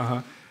 mind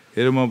you.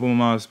 Hit him up on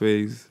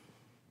MySpace.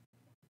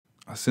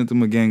 I sent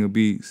him a gang of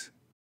beats.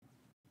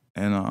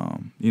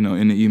 And you know,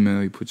 in the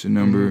email he put your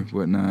number,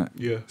 whatnot.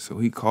 Yeah. So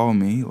he called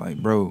me, he like,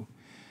 bro.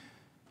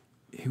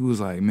 He was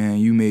like, man,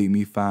 you made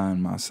me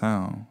find my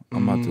sound.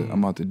 I'm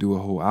about to do a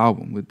whole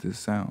album with this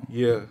sound.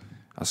 Yeah.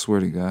 I swear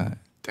to God.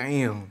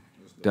 Damn.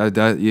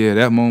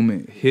 That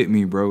moment hit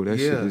me, bro. That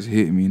shit Yeah. just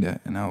hit me.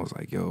 And I was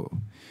like, yo,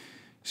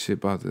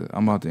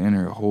 I'm about to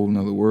enter a whole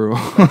nother world.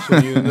 That's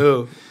when you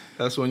knew.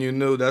 That's when you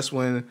knew. That's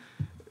when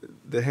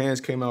the hands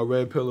came out,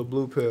 red pill or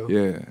blue pill.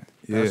 Yeah.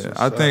 That's Yeah. what's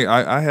I up. think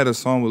I had a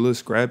song with Lil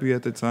Scrappy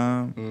at the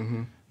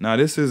time. Now,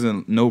 this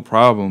isn't No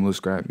Problem, Lil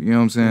Scrappy. You know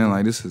what I'm saying?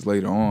 Like, this is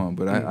later on.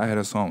 But I had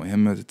a song with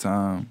him at the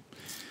time.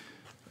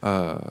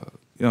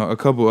 You know, a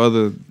couple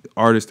other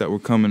artists that were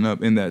coming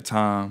up in that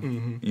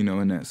time, you know,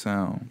 in that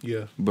sound.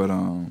 Yeah. But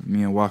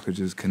me and Waka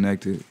just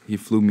connected. He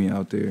flew me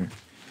out there,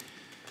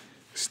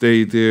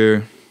 stayed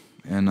there,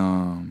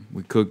 and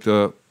we cooked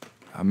up.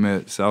 I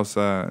met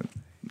Southside,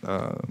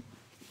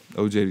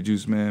 OJ the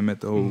Juice Man,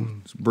 met the whole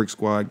Brick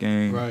Squad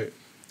gang. Right.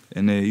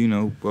 And they, you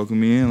know,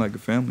 welcomed me in like a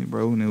family,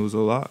 bro. And it was a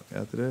lot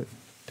after that.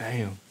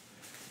 Damn.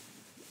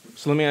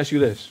 So let me ask you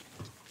this.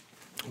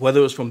 Whether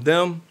it was from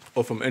them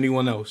or from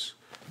anyone else,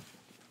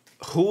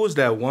 who was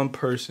that one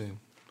person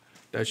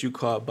that you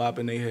caught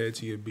bopping their head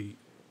to your beat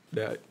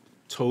that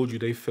told you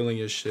they feeling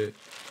your shit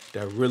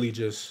that really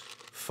just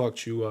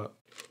fucked you up?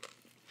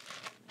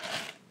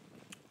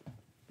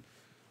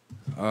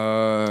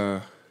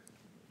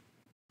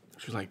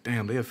 She was like,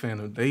 damn, they a fan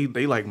of, they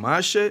like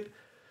my shit?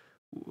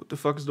 What the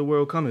fuck is the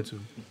world coming to?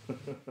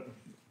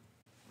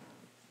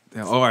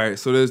 Damn, all right,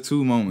 so there's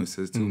two moments.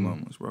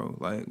 Moments, bro.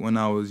 Like, when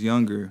I was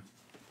younger,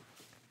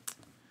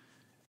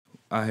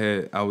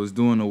 I was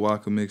doing the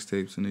Waka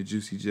mixtapes and the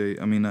Juicy J.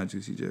 I mean, not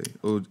Juicy J.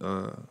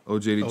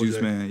 OJ the Juice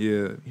Man.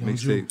 Yeah,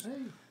 mixtapes.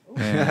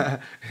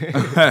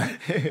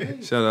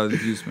 Shout out to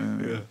Juice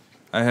Man. Yeah.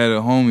 I had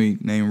a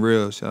homie named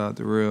Real. Shout out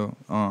to Real.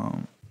 I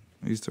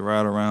used to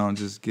ride around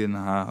just getting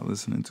high,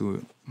 listening to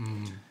it.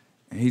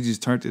 And he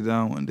just turned it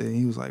down one day.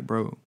 He was like,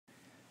 bro,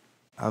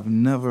 I've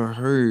never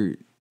heard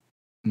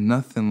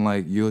nothing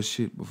like your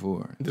shit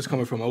before. This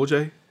coming from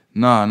OJ?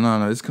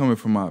 Nah. It's coming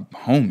from my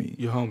homie.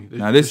 Your homie.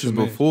 Now, this is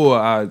before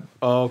I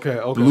okay.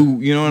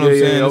 blew, you know what I'm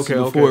saying? This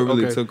is before it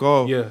really took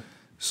off. Yeah.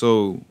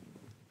 So,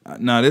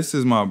 now this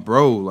is my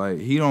bro. Like,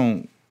 he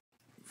ain't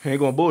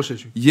gonna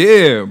bullshit you.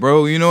 Yeah,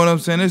 bro. You know what I'm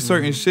saying? There's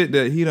certain shit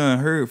that he done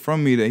heard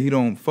from me that he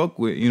don't fuck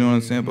with. You know what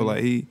I'm saying? But,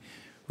 like, he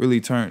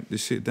really turned the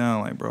shit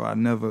down. Like, bro, I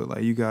never,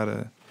 like,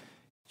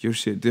 your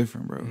shit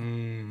different, bro.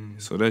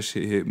 So that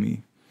shit hit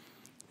me.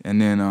 And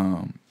then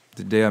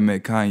the day I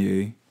met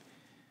Kanye,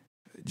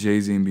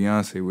 Jay-Z and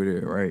Beyonce were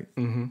there, right?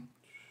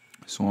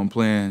 So I'm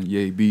playing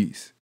Ye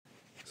beats.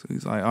 So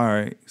he's like, all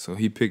right. So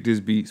he picked his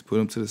beats, put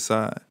them to the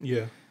side.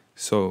 Yeah.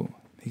 So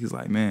he's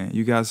like, man,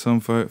 you got some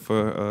for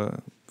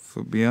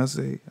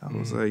Beyonce? I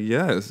was like,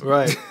 yes.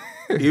 Right.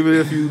 Even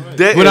if you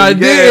didn't. But I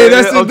did.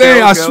 That's the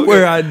thing. I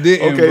swear I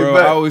didn't, Okay, bro.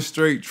 back. I was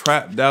straight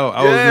trapped out.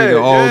 I was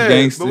nigga all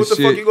gangster But what the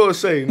shit. fuck you gonna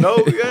say?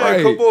 No? Yeah,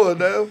 Right. come on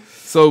now.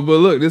 So, but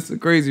look, this is the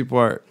crazy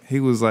part. He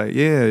was like,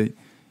 yeah.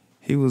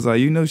 He was like,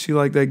 you know she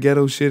like that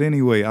ghetto shit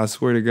anyway. I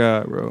swear to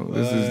God, bro.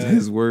 This is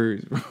his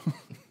words, bro.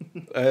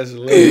 That's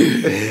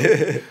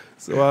lit.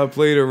 So I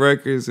play the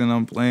records and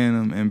I'm playing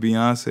them and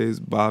Beyonce's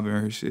bobbing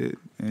her shit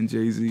and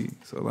Jay-Z.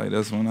 So like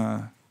that's when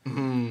I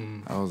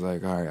was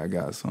like, all right, I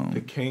got something.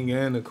 The king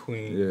and the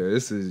queen. Yeah,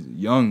 this is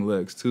young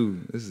Lex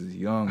too. This is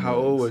young. How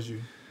Lex. old was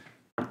you?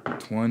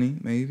 20,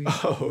 maybe.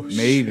 Oh,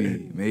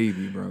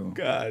 maybe, bro.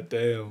 God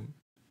damn.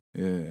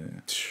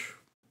 Yeah.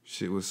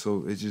 Shit was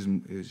so it just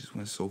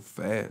went so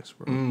fast,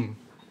 bro.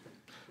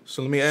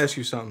 So let me ask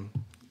you something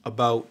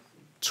about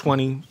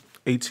 20,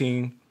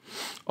 18,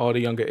 all the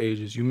younger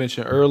ages. You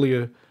mentioned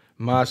earlier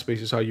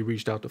MySpace is how you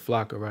reached out to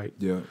Flocka, right?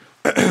 Yeah.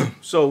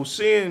 So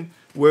seeing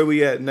where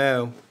we at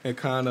now and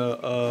kind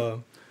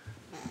of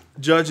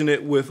judging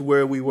it with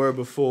where we were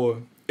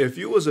before. If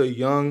you was a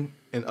young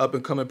and up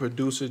and coming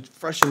producer,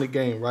 fresh in the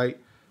game, right?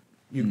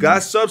 You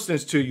got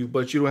substance to you,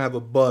 but you don't have a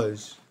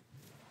buzz.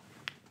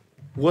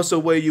 What's a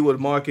way you would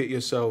market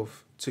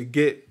yourself to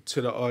get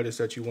to the artists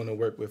that you want to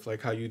work with,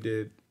 like how you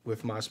did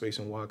with MySpace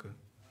and Waka?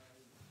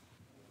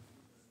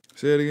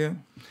 Say it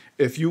again.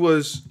 If you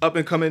was up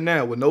and coming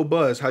now with no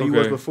buzz, how you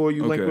was before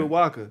you linked with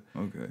Waka.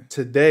 Okay.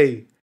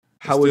 Today,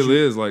 how would you? Still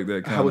is like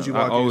that. How would you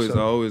market yourself?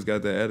 I always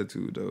got that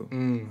attitude though.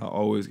 I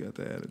always got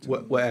that attitude.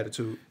 What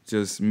attitude?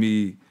 Just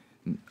me.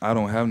 I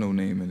don't have no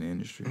name in the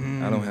industry.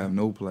 I don't have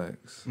no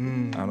plaques.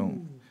 I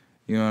don't.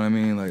 You know what I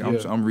mean? Like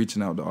I'm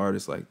reaching out to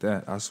artists like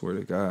that. I swear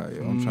to God,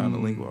 yo, I'm trying to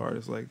link with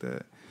artists like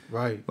that.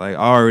 Right. Like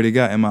I already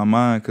got in my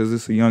mind because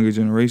it's a younger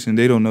generation.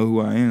 They don't know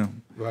who I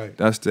am. Right.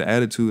 That's the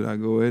attitude I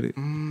go at it.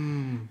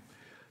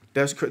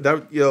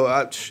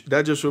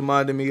 That just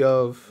reminded me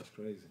of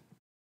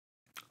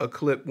a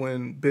clip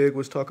when Big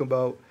was talking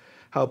about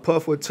how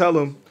Puff would tell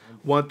him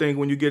one thing: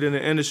 when you get in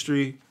the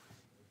industry,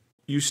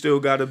 you still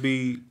got to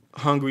be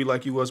hungry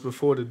like you was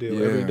before the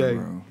deal every day.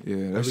 Bro.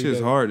 Yeah, that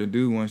shit's hard to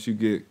do once you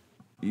get,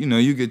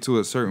 you get to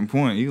a certain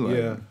point. You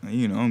like,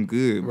 I'm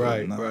good. But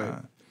right, nah.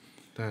 right.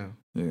 Damn.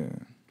 Yeah.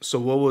 So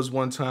what was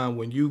one time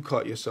when you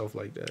caught yourself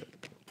like that?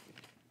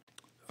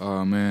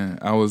 Oh man,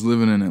 I was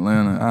living in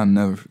Atlanta. I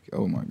never forget.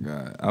 Oh my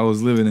God, I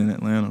was living in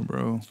Atlanta,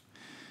 bro,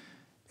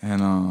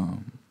 and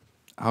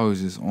I was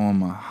just on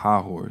my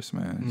high horse,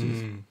 man,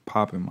 just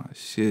popping my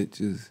shit,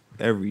 just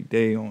every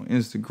day on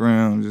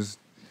Instagram, just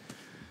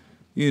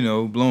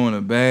blowing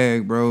a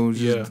bag, bro.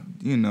 Just,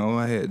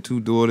 I had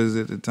 2 daughters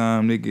at the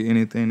time. They get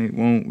anything they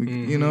want.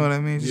 You know what I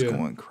mean? Just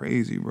going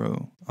crazy,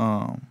 bro.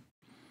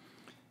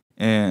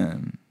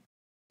 And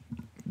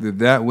the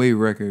That Way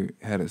record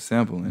had a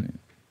sample in it.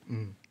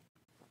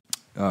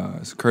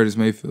 It's a Curtis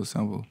Mayfield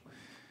sample.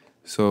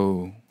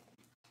 So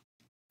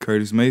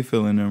Curtis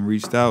Mayfield and them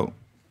reached out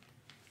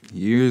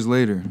years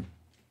later.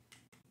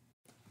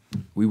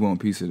 We want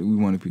a piece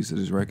of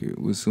this record.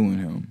 We're suing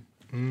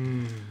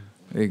him.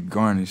 They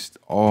garnished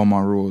all my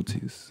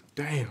royalties.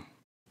 Damn.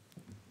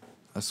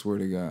 I swear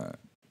to God.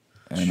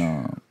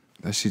 And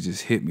that shit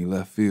just hit me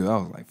left field. I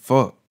was like,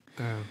 fuck.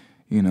 Damn.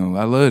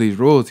 I love these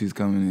royalties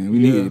coming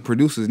in.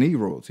 Producers need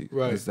royalties.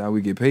 Right. That's how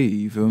we get paid,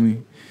 you feel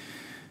me?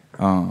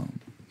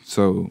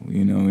 So,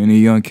 any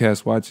young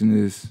cats watching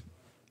this,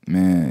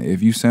 man,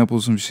 if you sample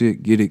some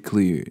shit, get it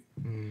cleared.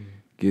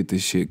 Get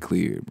this shit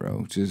cleared,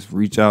 bro. Just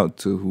reach out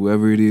to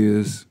whoever it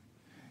is.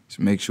 Just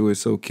make sure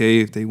it's okay.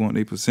 If they want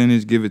their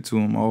percentage, give it to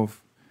them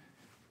off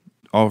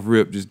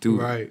rip. Just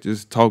do it.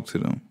 Just talk to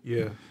them.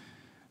 Yeah.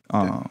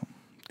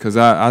 Because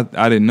I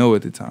didn't know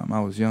at the time.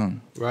 I was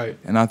young. Right.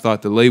 And I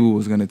thought the label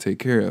was gonna take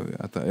care of it.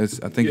 I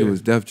think it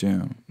was Def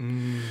Jam.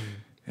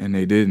 And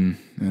they didn't.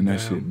 And that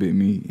shit bit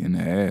me in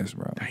the ass,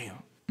 bro. Damn.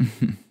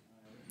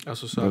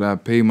 That's what's up. But I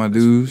paid my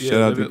dues.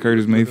 Shout out to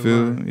Curtis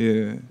Mayfield.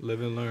 Yeah.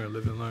 Live and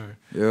learn.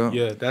 Yeah.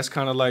 Yeah, that's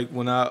kind of like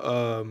when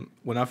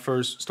I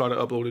first started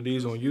uploading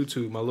these on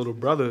YouTube, my little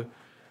brother,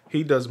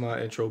 he does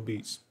my intro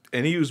beats.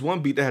 And he used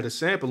one beat that had a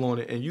sample on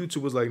it, and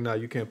YouTube was like, nah,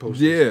 you can't post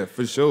this. Yeah,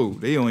 for sure.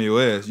 They on your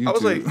ass.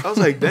 YouTube. I was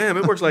like, damn,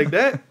 it works like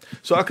that.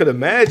 So I could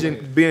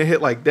imagine being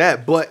hit like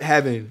that, but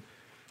having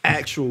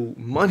actual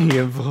money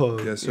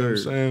involved. Yes, sir. You know what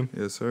I'm saying?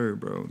 Yes, sir,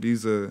 bro.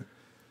 These are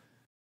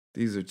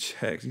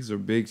checks. These are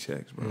big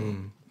checks, bro.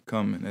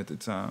 Coming at the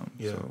time.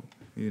 Yeah. So,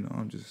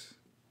 I'm just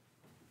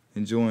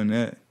enjoying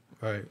that.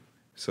 Right.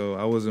 So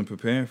I wasn't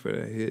preparing for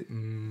that hit.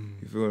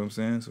 You feel what I'm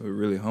saying? So it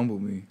really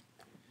humbled me.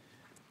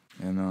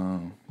 And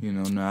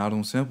now I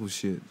don't sample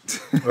shit.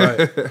 Right.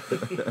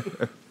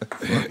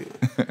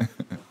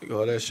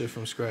 All that shit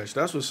from scratch.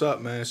 That's what's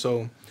up, man.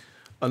 So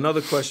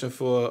another question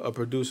for a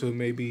producer who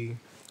may be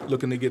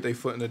looking to get their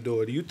foot in the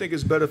door. Do you think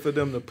it's better for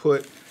them to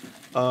put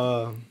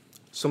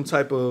some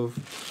type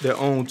of their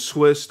own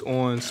twist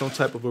on some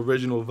type of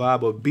original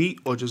vibe or beat,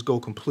 or just go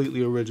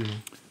completely original?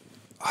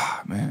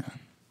 Man.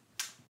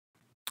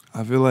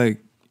 I feel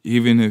like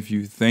even if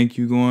you think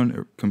you're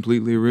going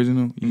completely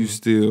original, you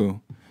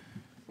still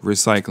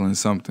recycling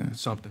something.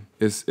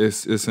 It's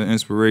an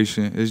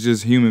inspiration. It's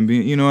just human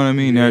being. You know what I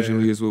mean? Yeah.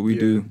 Naturally, it's what we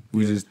do.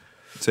 We just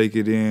take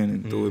it in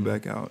and throw it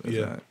back out.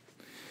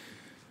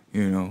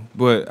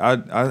 But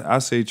I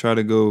say try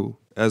to go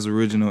as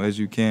original as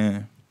you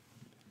can.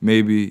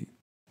 Maybe,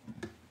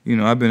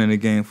 I've been in the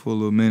game for a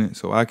little minute,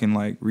 so I can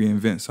like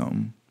reinvent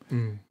something.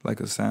 Like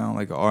a sound,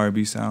 like an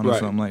R&B sound or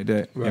something like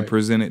that, and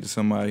present it to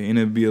somebody, and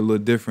it'd be a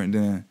little different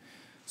than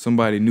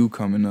somebody new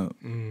coming up.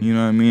 You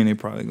know what I mean? They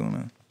probably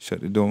gonna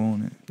shut the door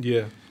on it.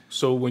 Yeah.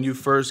 So when you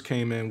first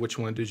came in, which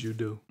one did you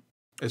do?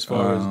 As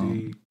far as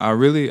the... I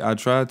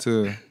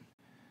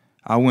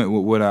went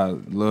with what I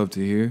love to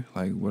hear,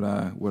 like what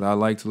I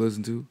like to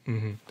listen to.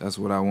 That's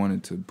what I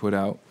wanted to put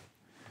out.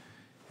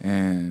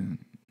 And,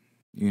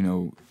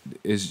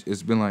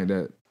 it's been like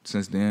that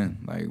since then.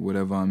 Like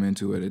whatever I'm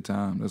into at the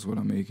time, that's what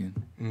I'm making.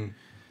 You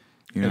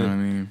know what I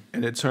mean?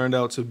 And it turned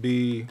out to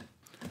be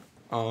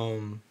a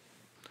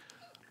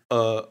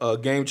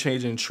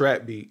game-changing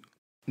trap beat.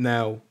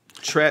 Now,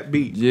 trap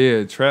beat.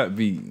 Yeah, trap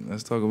beat.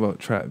 Let's talk about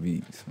trap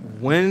beats.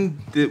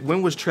 When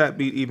was trap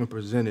beat even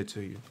presented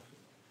to you?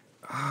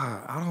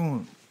 I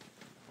don't.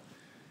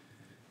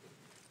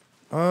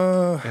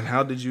 And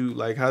how did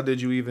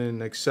you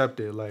even accept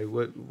it? Like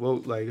what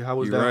like how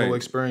was that whole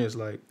experience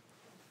like?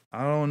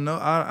 I don't know.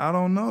 I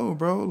don't know,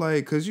 bro.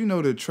 Like, cause you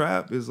know the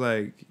trap is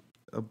like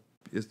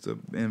it's the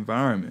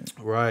environment.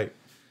 Right.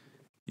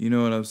 You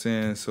know what I'm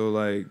saying? So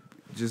like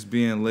just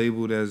being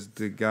labeled as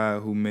the guy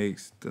who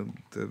makes the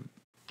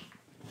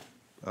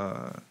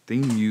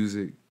theme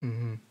music,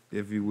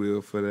 if you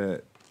will, for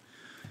that.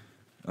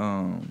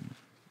 I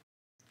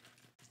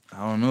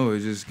don't know.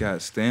 It just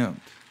got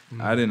stamped.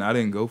 I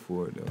didn't go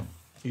for it though.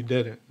 You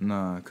didn't?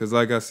 Nah, cause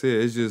like I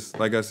said, it's just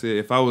like I said.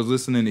 If I was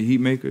listening to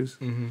Heatmakers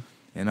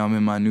and I'm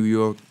in my New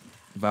York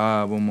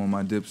vibe, I'm on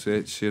my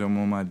Dipset shit, I'm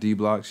on my D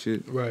Block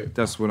shit. Right.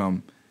 That's what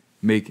I'm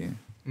making.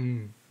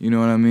 You know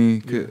what I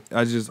mean? Yeah.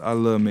 I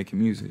love making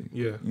music.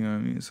 Yeah. You know what I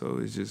mean? So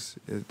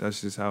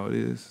that's just how it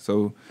is.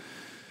 So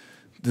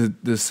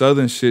the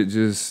Southern shit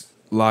just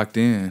locked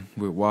in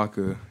with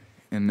Waka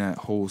and that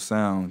whole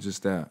sound,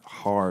 just that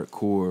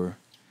hardcore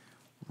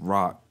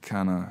rock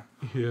kind of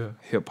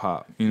hip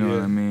hop. You know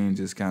what I mean?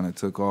 Just kind of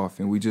took off,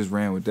 and we just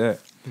ran with that.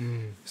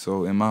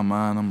 So in my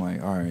mind, I'm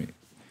like, all right,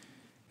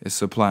 it's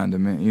supply and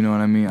demand. You know what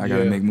I mean? I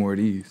gotta make more of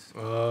these.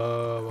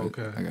 Oh,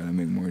 okay. I gotta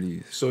make more of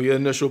these. So your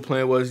initial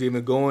plan was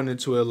even going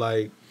into it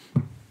like,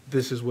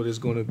 this is what it's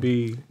gonna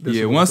be.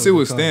 Once it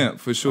was stamped,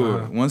 for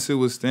sure. Once it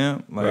was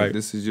stamped, like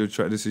this is your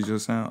track, this is your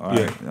sound. All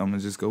right, I'm gonna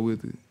just go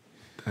with it.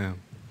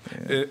 Damn.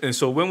 Yeah. And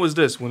so when was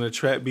this? When the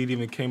trap beat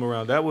even came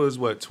around? That was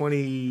what,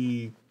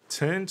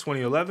 2010,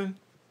 2011?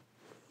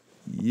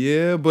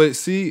 Yeah, but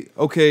see,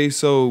 okay,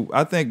 so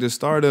I think the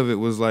start of it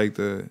was like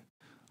the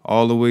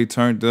All the Way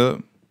Turned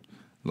Up,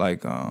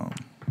 like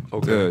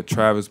the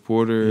Travis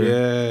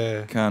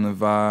Porter kind of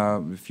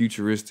vibe, the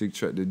futuristic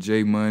track, the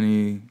J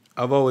Money.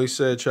 I've always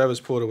said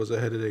Travis Porter was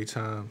ahead of their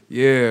time.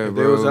 Yeah, bro.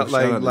 They was out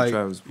like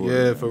Travis Porter,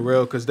 man. For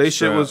real, because they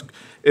shit was.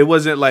 It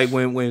wasn't like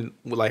when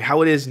like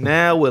how it is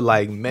now with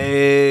like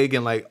Meg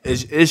and like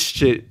it's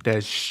shit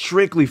that's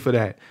strictly for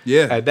that.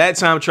 Yeah. At that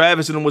time,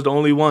 Travis and them was the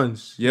only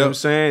ones. You know what I'm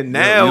saying?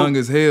 Now young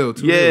as hell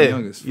too.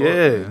 Young as fuck,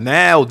 man.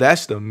 Now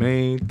that's the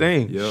main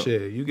thing. Yep.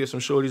 Shit, you get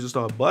some shorties to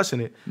start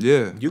busting it.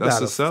 Yeah, you that's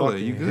got a seller.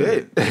 You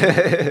good.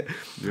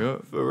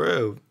 Yep. For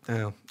real.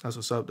 Damn, that's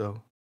what's up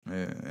though.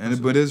 Yeah,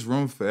 but there's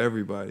room for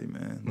everybody,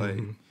 man.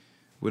 Like,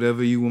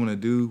 whatever you want to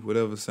do,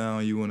 whatever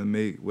sound you want to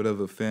make,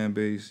 whatever fan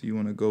base you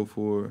want to go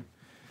for,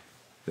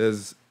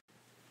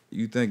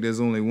 you think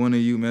there's only one of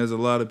you, man. There's a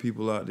lot of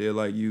people out there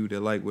like you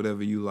that like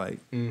whatever you like.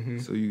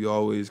 So you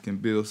always can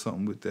build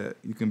something with that.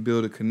 You can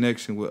build a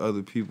connection with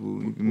other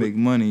people. You can make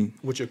money.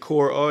 With your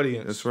core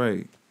audience. That's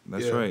right.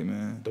 That's right,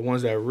 man. The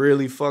ones that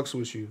really fucks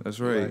with you. That's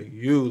right.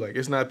 Like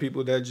it's not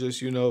people that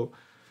just,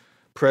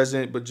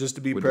 present, but just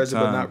to be with present,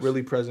 but not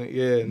really present.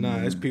 Yeah,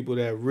 it's people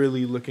that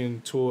really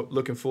looking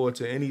forward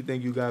to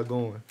anything you got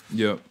going.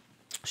 Yep.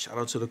 Shout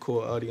out to the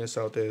core audience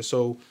out there.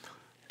 So,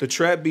 the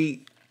trap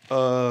beat,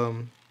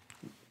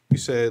 you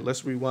said,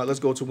 let's rewind.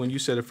 Let's go to when you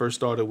said it first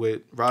started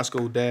with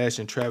Roscoe Dash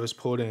and Travis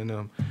Porter and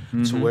them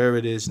to where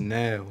it is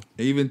now.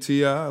 Even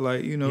T.I.,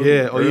 like,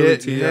 early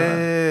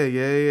T.I.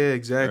 Yeah,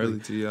 exactly. Early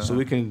T.I. So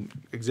we can,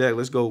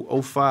 let's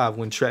go 05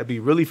 when trap beat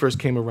really first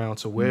came around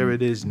to where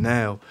it is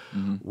now.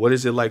 What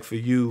is it like for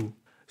you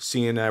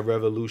seeing that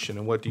revolution,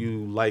 and what do you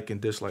like and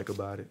dislike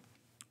about it?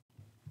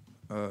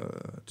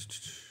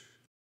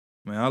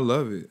 Man, I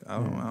love it. I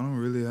don't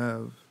really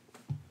have...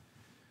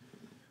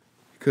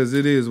 Because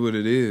it is what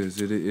it is.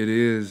 It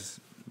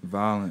is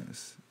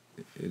violence.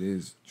 It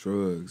is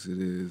drugs. It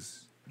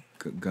is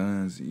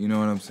guns. You know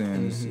what I'm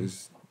saying?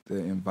 It's the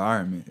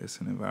environment. It's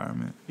an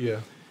environment. Yeah.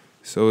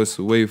 So it's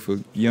a way for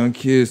young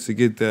kids to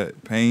get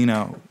that pain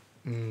out.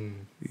 They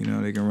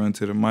can run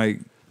to the mic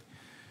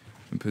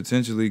and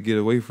potentially get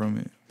away from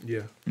it.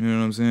 Yeah. You know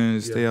what I'm saying?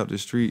 Just stay out the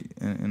street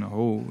in a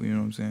hole. You know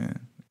what I'm saying?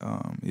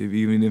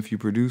 Even if you're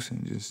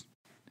producing, just...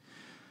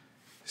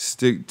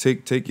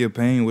 Take your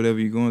pain, whatever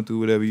you're going through,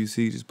 whatever you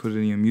see, just put it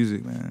in your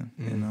music, man.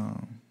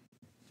 And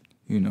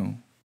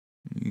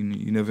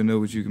you never know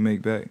what you can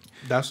make back.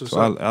 That's what's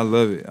up. I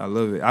love it. I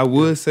love it. I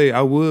would say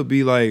I would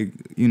be like,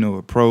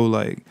 a pro.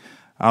 Like,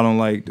 I don't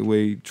like the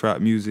way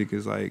trap music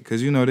is like,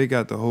 cause they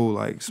got the whole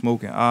like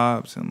smoking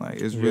ops and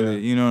like it's really,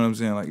 you know what I'm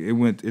saying? Like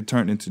it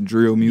turned into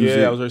drill music.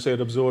 Yeah, I was gonna say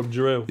it absorbed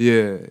drill.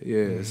 Yeah.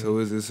 So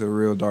it's a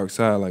real dark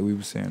side, like we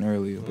were saying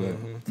earlier. But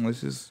let's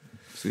just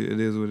see, it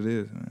is what it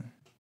is, man.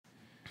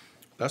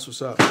 That's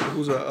what's up.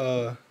 Who's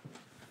a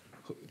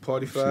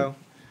party foul?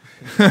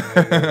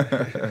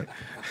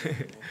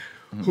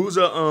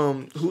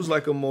 Who's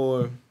like a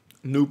more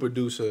new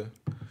producer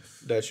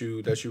that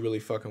you really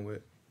fucking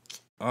with?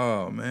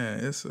 Oh man,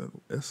 it's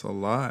a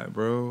lot,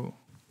 bro.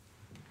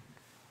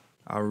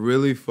 I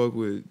really fuck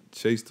with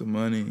Chase the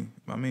Money.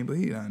 I mean, but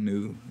he not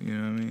new. You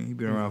know what I mean? He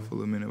been around for a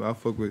little minute. But I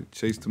fuck with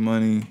Chase the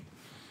Money,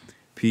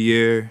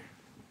 Pierre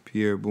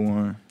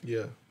Bourne.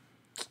 Yeah.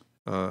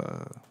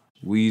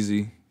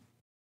 Wheezy.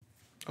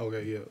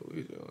 Okay, yeah.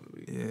 Weezy on the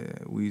beat. Yeah,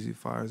 Weezy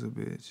fires a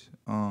bitch.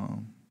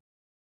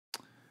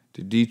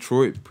 The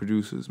Detroit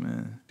producers,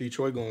 man.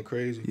 Detroit going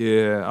crazy.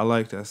 Yeah, I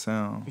like that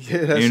sound.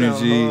 Yeah, that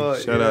Energy. sound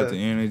hard. Shout out to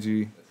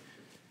Energy.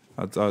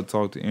 I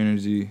talk to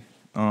Energy.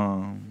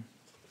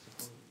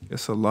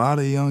 It's a lot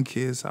of young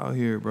kids out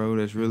here, bro,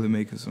 that's really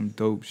making some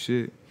dope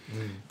shit.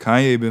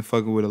 Kanye been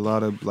fucking with a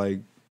lot of like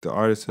the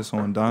artists that's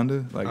on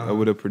Donda, like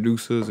with the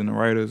producers and the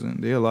writers,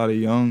 and there are a lot of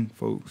young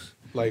folks.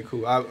 Like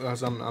who? I'm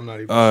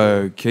not even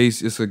sure.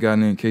 Casey, it's a guy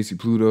named Casey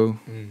Pluto.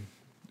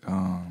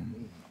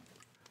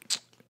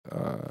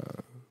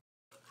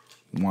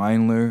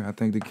 Weinler, I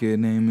think the kid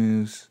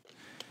name is.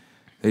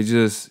 They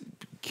just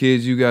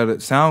kids you got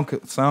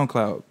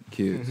SoundCloud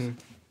kids.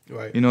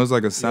 Right. You know, it's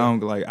like a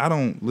sound like I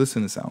don't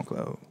listen to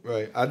SoundCloud.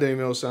 Right. I didn't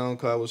even know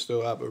SoundCloud was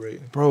still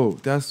operating. Bro,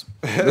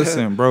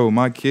 listen, bro,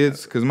 my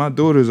kids, cause my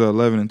daughters are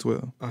 11 and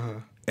 12.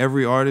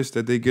 Every artist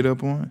that they get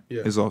up on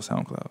is off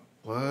SoundCloud.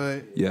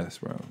 What? Yes,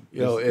 bro.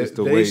 Yo, it's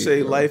the they way,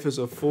 say bro. life is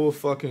a full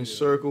fucking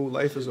circle.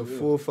 Life is a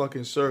full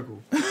fucking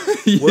circle.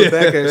 We're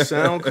back at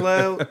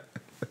SoundCloud.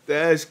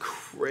 That's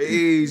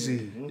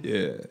crazy.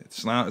 Yeah,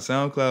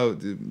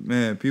 SoundCloud,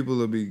 man.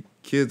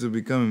 Kids are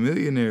becoming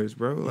millionaires,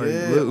 bro. Like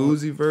Lil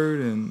Uzi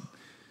Vert and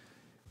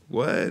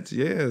what?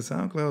 Yeah,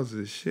 SoundCloud's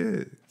the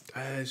shit.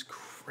 That's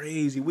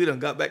crazy. We done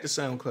got back to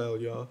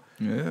SoundCloud, y'all.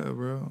 Yeah,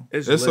 bro.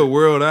 It's a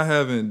world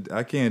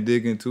I can't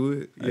dig into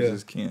it. I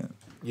just can't.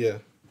 Yeah.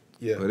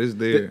 Yeah. But it's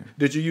there.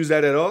 Did you use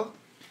that at all?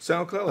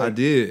 SoundCloud? I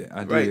did.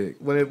 Right.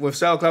 When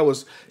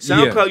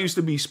SoundCloud used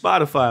to be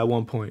Spotify at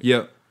one point.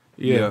 Yep.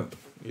 Yeah.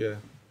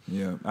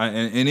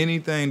 And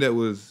anything that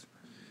was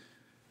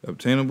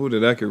obtainable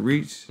that I could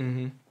reach,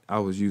 I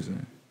was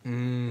using.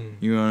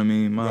 You know what I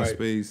mean?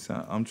 MySpace,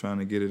 I'm trying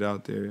to get it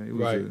out there. It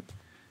was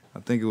I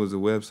think it was a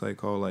website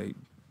called like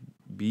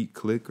Beat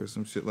Click or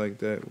some shit like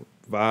that.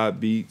 Vibe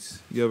Beats.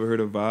 You ever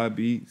heard of Vibe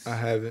Beats? I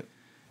haven't.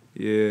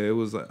 Yeah, it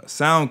was like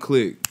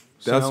SoundClick.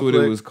 That's what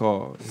it was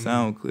called.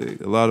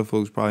 SoundClick. A lot of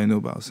folks probably know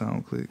about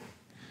SoundClick.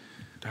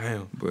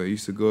 Damn. But you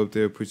used to go up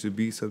there, put your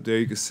beats up there.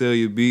 You could sell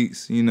your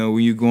beats. You know,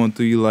 when you're going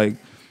through your like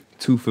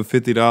 2 for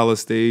 $50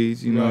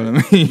 stage, you know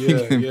what I mean?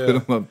 You can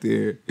put them up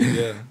there.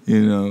 Yeah.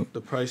 You know.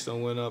 The price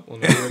done went up on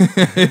the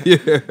brick.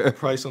 The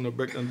price on the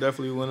brick done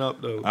definitely went up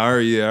though. I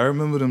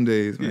remember them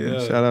days, man.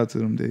 Yeah. Shout out to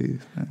them days,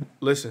 man.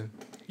 Listen,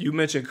 you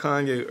mentioned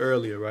Kanye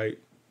earlier, right?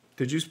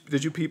 Did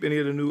you peep any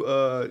of the new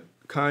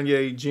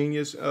Kanye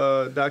Genius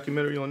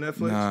documentary on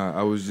Netflix? Nah,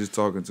 I was just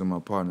talking to my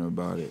partner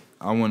about it.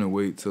 I want to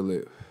wait till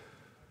it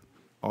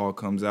all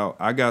comes out.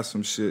 I got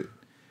some shit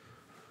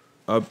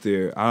up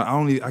there.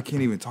 I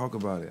can't even talk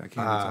about it. I can't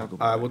even talk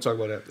about it. All right, we'll talk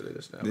about it after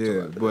this now.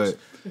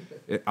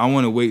 I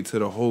want to wait till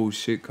the whole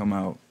shit come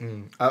out.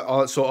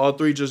 So all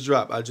 3 just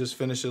dropped. I just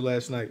finished it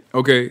last night.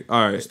 Okay,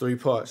 all right. It's 3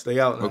 parts. They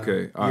out now.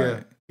 Okay, all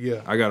right.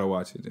 Yeah. I gotta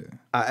watch it then.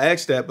 I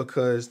asked that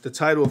because the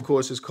title, of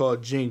course, is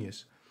called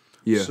Genius.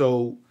 Yeah.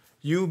 So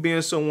you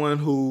being someone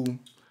who,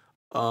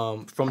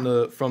 from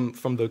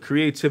the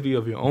creativity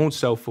of your own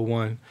self for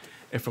one,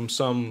 and from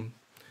some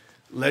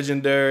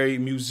legendary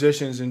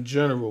musicians in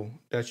general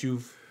that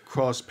you've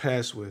crossed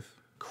paths with.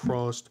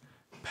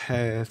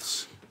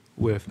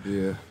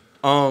 Yeah.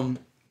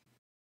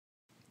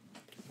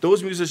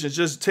 Those musicians,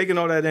 just taking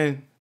all that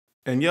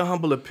in your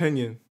humble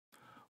opinion,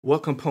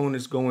 what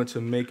components go into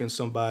making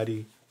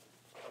somebody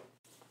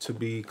to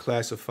be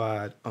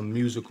classified a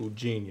musical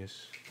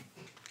genius?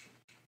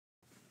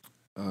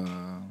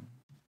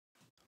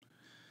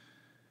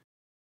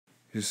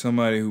 Just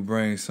somebody who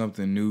brings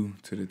something new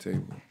to the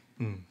table.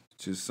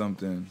 Just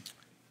something,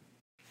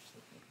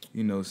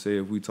 you know, say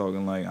if we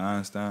talking like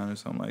Einstein or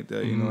something like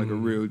that, you know, like a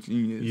real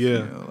genius. Yeah.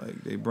 You know,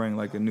 like they bring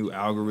like a new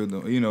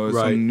algorithm, you know,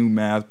 some new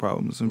math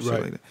problem or some shit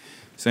like that.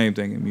 Same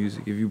thing in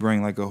music. If you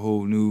bring like a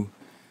whole new,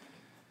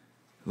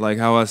 like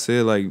how I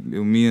said, like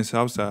me and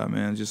Southside,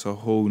 man, just a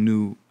whole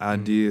new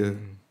idea,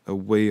 a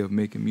way of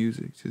making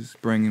music. Just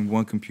bringing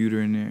one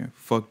computer in there,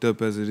 fucked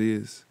up as it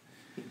is,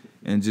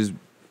 and just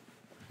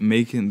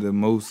making the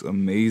most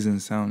amazing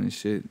sounding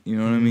shit. You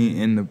know what I mean?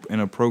 In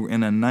a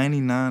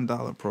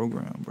 $99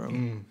 program, bro. You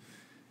know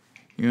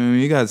what I mean?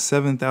 You got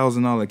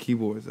 $7,000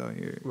 keyboards out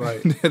here,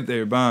 that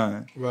they're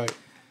buying,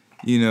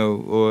 You know,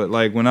 or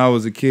like when I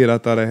was a kid, I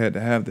thought I had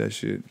to have that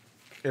shit.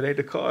 It ain't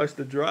the car, it's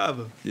the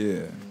driver.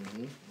 Yeah.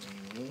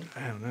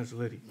 Damn, that's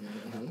litty.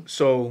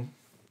 So,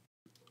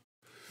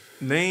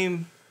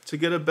 name, to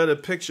get a better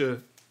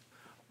picture,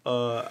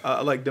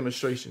 I like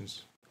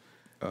demonstrations.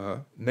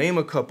 Name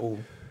a couple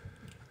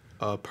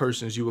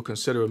persons you would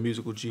consider a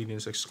musical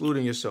genius,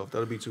 excluding yourself.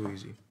 That'll be too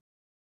easy.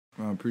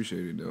 I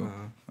appreciate it, though.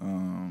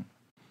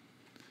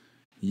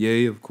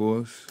 Ye, of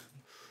course.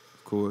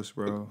 Of course,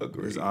 bro.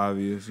 Agreed. It's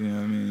obvious, you know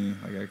what I mean?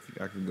 Like,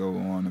 I could go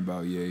on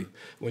about Ye.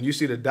 When you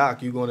see the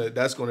doc,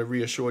 that's gonna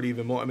reassure it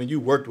even more. I mean, you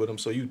worked with him,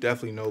 so you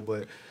definitely know,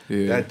 but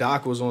that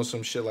doc was on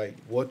some shit like,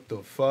 what the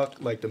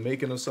fuck? Like, the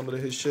making of some of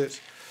his shits,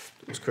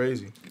 it was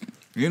crazy.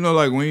 You know,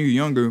 like, when you're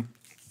younger,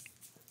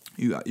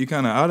 you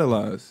kind of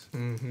idolize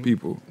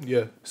people.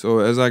 Yeah. So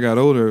as I got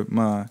older,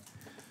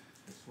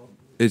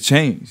 it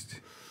changed.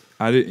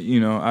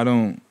 I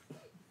don't.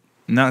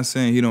 Not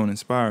saying he don't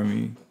inspire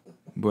me,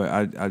 but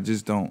I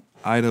just don't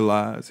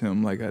idolize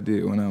him like I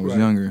did when I was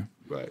younger.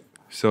 Right.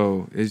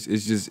 So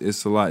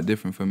it's a lot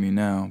different for me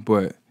now.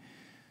 But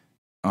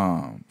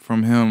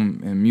from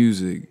him and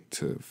music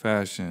to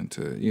fashion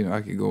to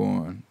I could go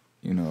on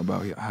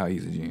about how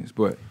he's a genius.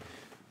 But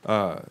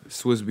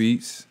Swiss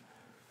Beats,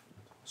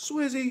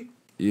 Swizzy.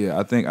 yeah,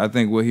 I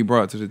think what he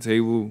brought to the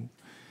table,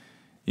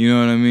 you know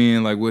what I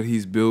mean, like what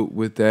he's built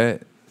with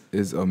that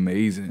is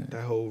amazing.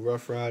 That whole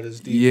Rough Riders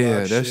deep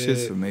Yeah, rock that's shit.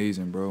 just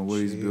amazing, bro. What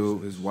he's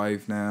built, his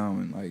wife now,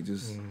 and like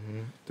just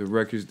the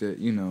records that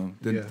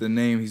the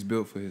name he's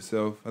built for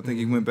himself. I think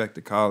he went back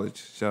to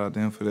college. Shout out to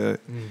him for that.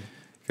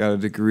 Got a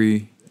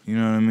degree. You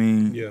know what I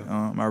mean?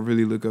 Yeah. I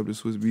really look up to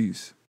Swiss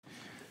Beats.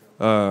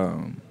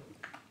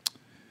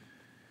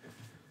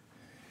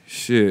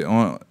 Shit,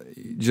 on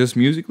just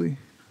musically.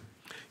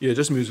 Yeah,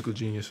 just musical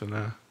genius for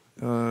now.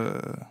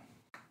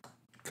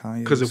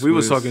 Kanye. Because if we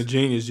was Swiss. talking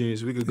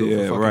genius, we could go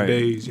for fucking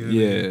days. You know what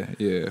I mean?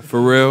 Yeah.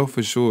 Pharrell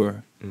for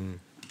sure.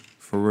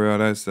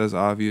 Pharrell, that's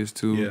obvious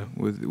too. Yeah.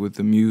 With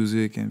the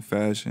music and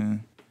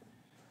fashion.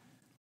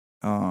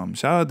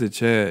 Shout out to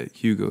Chad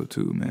Hugo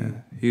too,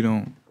 man. He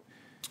don't.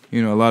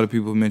 A lot of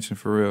people mention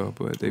Pharrell,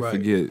 but they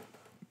forget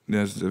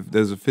there's a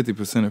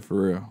 50% of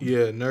Pharrell.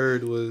 Yeah,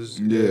 Nerd was.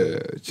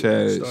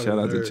 Chad. Shout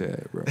out to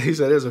Chad, bro. He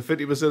said there's a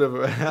 50% of.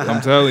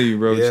 I'm telling you,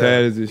 bro. Yeah,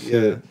 Chad is the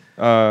shit.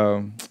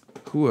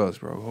 Who else,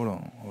 bro? Hold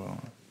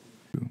on.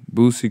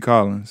 Bootsy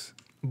Collins.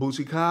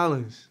 Bootsy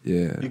Collins.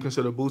 Yeah. You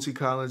consider Bootsy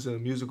Collins a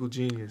musical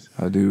genius?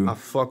 I do. I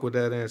fuck with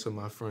that answer,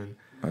 my friend.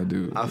 I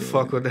do. I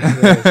fuck with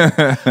that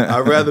answer.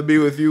 I'd Rather Be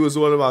With You is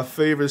one of my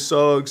favorite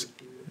songs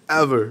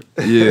ever.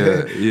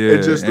 Yeah.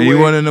 And you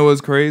want to know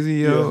what's crazy,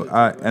 yo?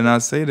 Yeah. I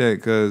say that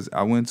because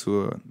I went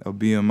to a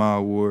BMI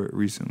award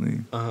recently.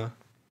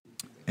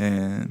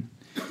 And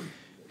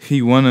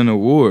he won an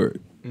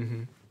award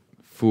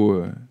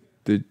for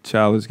the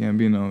Childish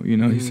Gambino.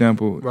 He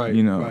sampled, Right.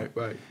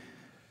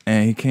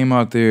 And he came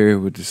out there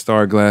with the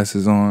star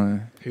glasses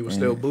on. He was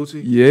still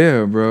Bootsy?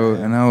 Yeah, bro.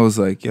 And I was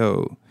like,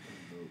 yo,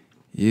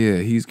 yeah,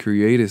 he's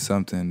created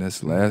something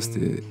that's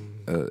lasted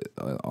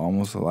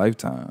almost a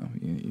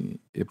lifetime.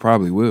 It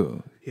probably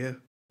will. Yeah.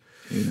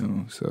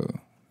 So.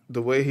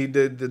 The way he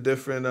did the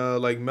different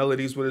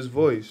melodies with his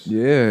voice.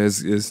 Yeah,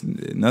 it's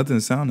nothing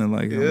sounding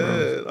like him,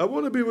 bro. I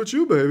want to be with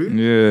you, baby.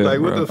 Yeah, like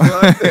bro. what the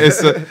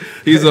fuck?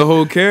 He's a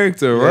whole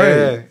character,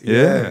 right?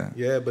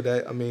 Yeah. But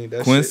that's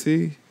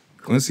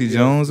Quincy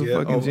Jones, a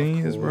fucking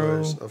genius,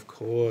 course, bro. Of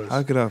course.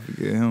 How could I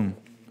forget him?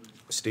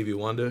 Stevie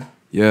Wonder.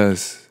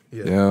 Yes.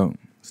 Yeah.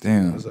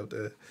 Damn. Was up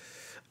there.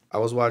 I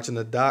was watching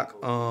a doc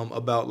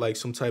about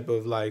some type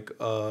of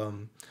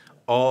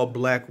all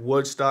black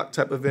Woodstock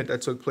type event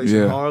that took place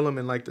in Harlem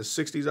in the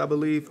 60s, I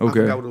believe. Okay. I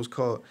forgot what it was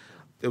called.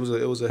 It was a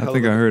hell I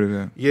think I heard of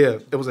that. Yeah,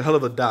 it was a hell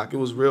of a doc. It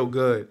was real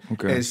good.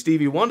 Okay. And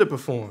Stevie Wonder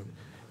performed.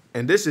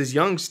 And this is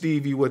young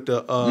Stevie with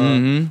the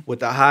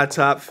high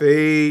top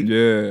fade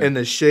and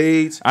the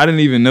shades. I didn't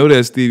even know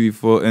that Stevie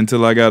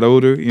until I got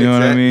older. You know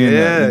what I mean?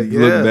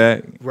 Look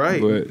back.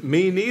 Right. But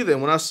Me neither.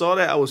 And when I saw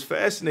that, I was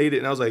fascinated.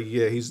 And I was like,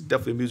 yeah, he's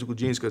definitely a musical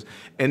genius. Because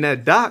in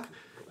that doc,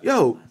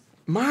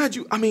 mind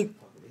you,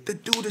 the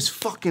dude is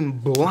fucking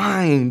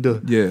blind.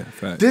 Yeah,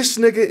 fact. This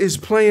nigga is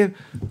playing,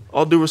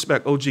 all due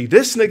respect, OG,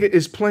 this nigga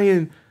is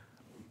playing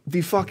the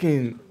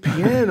fucking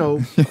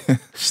piano,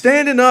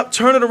 standing up,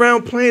 turning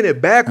around, playing it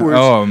backwards.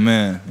 Oh,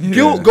 man.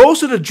 Yeah. Goes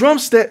to the drum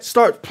set,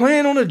 start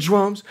playing on the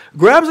drums,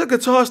 grabs a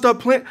guitar, start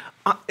playing,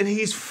 and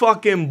he's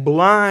fucking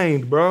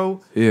blind,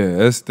 bro.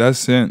 Yeah, that's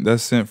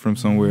sent from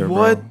somewhere, bro.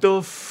 What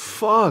the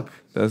fuck?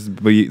 That's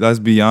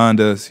beyond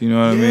us. You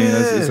know what I mean?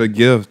 It's a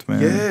gift,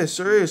 man. Yeah,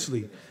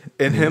 seriously.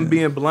 And him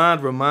being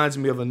blind reminds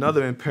me of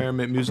another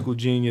impairment musical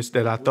genius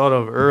that I thought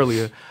of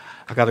earlier.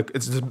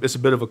 It's a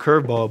bit of a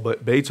curveball,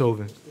 but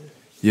Beethoven.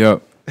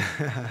 Yep.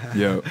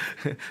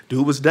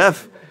 Dude was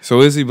deaf.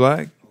 So is he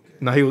black?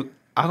 No, he was.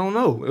 I don't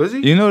know. Is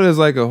he? There's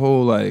a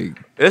whole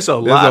It's a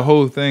lot. There's a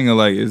whole thing of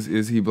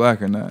is he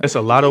black or not? It's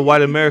a lot of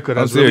white America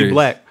that's really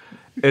black.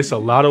 It's a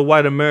lot of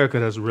white America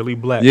that's really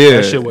black. Yeah,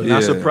 that shit would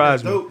not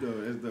surprise me.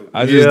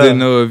 I just didn't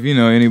know if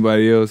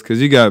anybody else,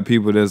 because you got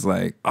people that's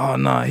like, oh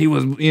nah, he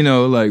was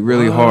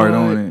really hard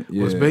on it.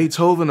 Yeah. Was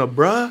Beethoven a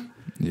bruh?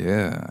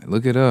 Yeah,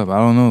 look it up. I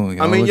don't know.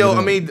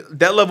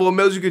 That level of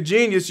musical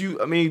genius, you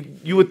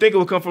would think it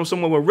would come from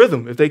someone with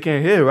rhythm if they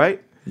can't hear,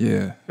 right?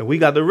 Yeah. And we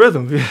got the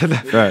rhythm.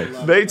 Right.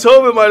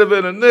 Beethoven might have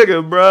been a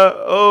nigga, bruh.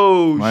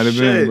 Oh, might have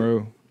been,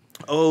 bro.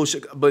 Oh,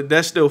 shit. But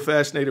that's still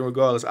fascinating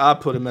regardless. I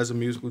put him as a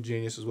musical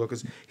genius as well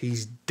because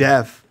he's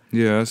deaf.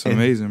 Yeah, that's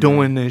amazing.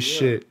 Doing this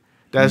shit.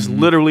 That's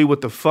literally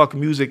what the fuck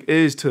music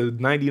is to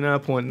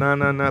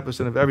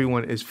 99.999% of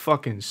everyone is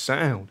fucking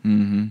sound.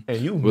 And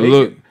you make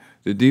it.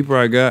 The deeper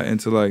I got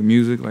into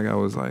music, I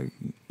was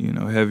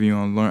heavy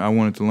on learn. I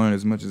wanted to learn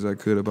as much as I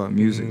could about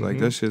music.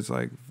 That shit's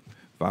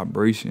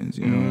vibrations.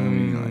 You know what I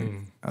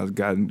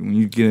mean? When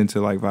you get into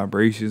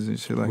vibrations and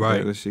shit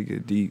that shit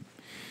get deep.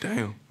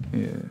 Damn.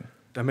 Yeah.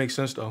 That makes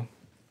sense though.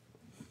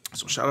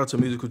 So shout out to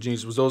musical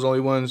genius. Was those only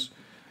ones?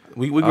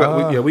 We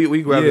grab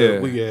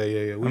it.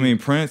 Yeah. I mean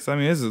Prince. I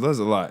mean there's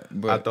a lot.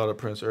 But I thought of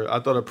Prince. I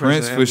thought of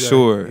Prince and for MJ.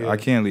 sure. Yeah. I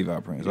can't leave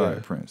out Prince. Yeah. All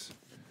right, Prince.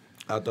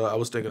 I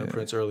was thinking of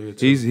Prince earlier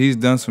too. He's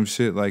done some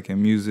shit like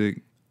in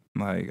music,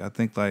 like I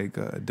think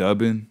like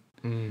dubbing.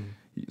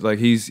 Like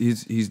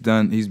he's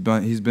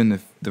been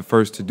the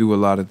first to do a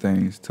lot of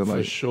things to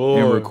like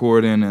in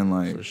recording and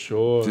like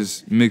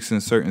just mixing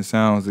certain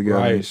sounds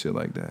together and shit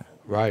like that.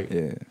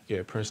 Right.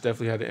 Yeah. Prince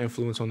definitely had an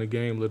influence on the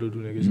game. Little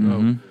do niggas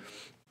know.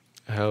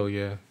 Hell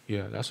yeah.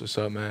 That's what's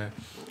up, man.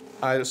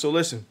 All right. So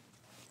listen,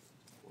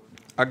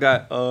 I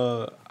got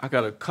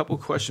a couple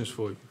questions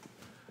for you.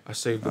 I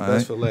saved the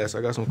best for last.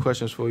 I got some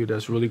questions for you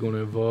that's really going to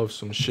involve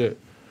some shit.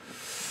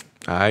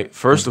 All right.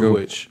 First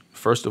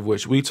of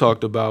which, we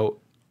talked about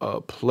a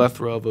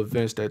plethora of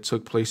events that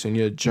took place in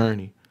your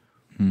journey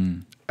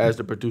as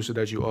the producer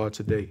that you are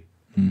today.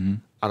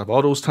 Out of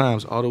all those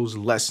times, all those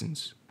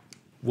lessons,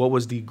 what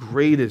was the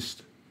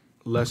greatest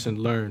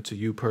lesson learned to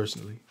you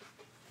personally?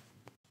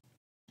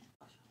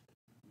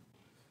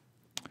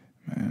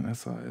 Man,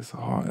 that's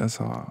hard.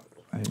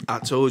 I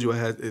told you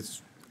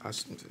it's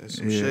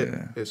some shit.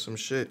 It's some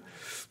shit.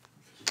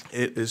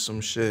 It is some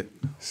shit.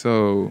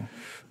 So,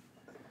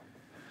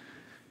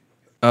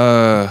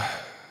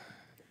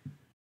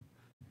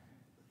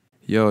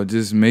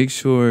 just make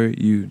sure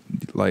you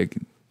like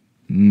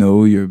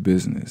know your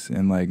business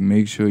and like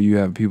make sure you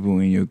have people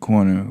in your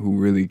corner who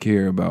really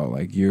care about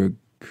like your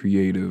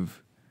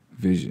creative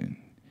vision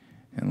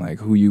and like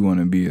who you want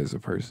to be as a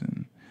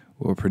person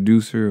or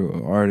producer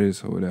or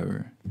artist or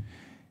whatever.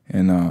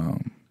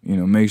 And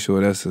make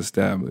sure that's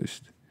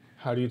established.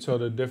 How do you tell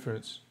the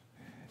difference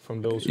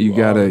from those who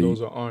are and those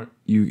who aren't?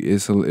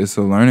 It's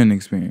a learning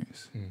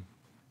experience.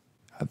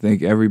 I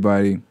think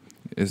everybody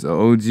is an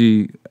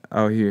OG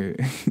out here.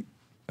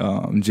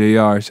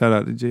 JR, shout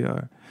out to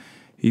JR.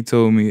 He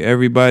told me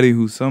everybody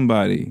who's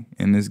somebody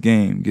in this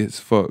game gets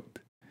fucked.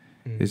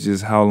 It's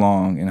just how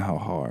long and how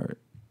hard.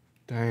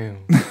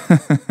 Damn.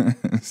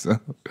 So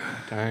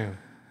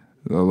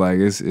like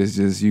it's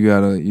just you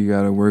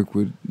gotta work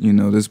with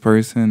this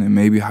person and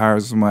maybe hire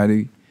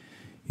somebody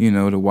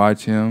to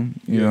watch him.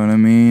 You know what I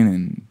mean?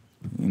 And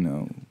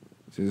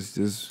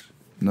just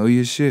know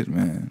your shit,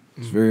 man.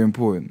 It's very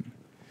important.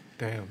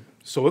 Damn.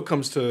 So it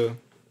comes to.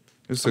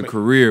 It's a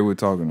career we're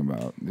talking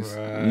about. You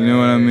know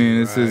what I mean?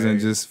 This isn't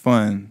just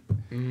fun.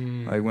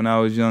 Like when I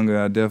was younger,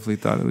 I definitely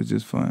thought it was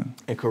just fun.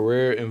 And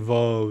career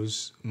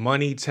involves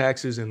money,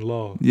 taxes, and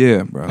law.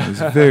 Yeah, bro.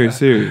 It's very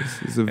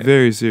serious. It's a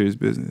very serious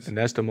business. And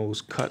that's the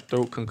most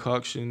cutthroat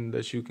concoction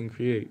that you can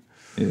create.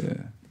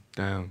 Yeah.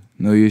 Damn.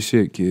 Know your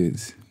shit,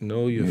 kids.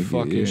 Know your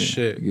fucking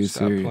shit. Get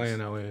Stop serious.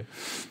 playing out here.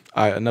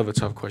 All right, another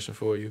tough question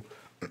for you.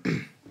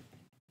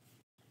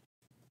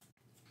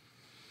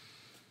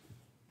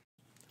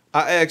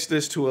 I asked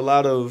this to a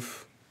lot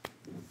of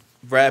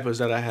rappers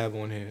that I have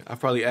on here. I've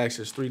probably asked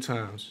this 3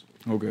 times.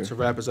 Okay. To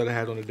rappers that I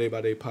had on the Day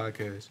by Day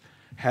podcast.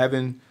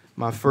 Having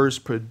my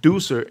first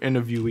producer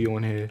interviewee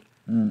on here,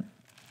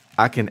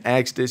 I can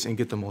ask this and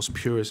get the most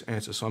purest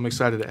answer. So I'm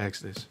excited to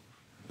ask this.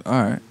 All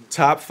right.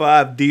 Top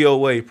 5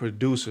 DOA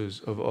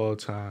producers of all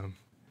time.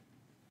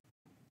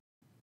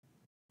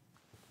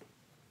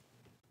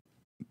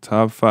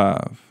 Top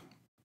 5.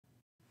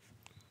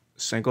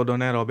 Cinco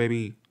Donato,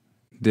 baby.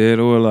 Dead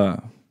or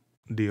alive?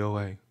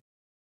 DOA.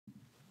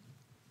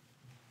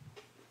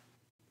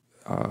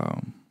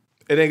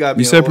 It ain't got to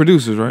be You said order.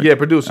 Producers, right? Yeah,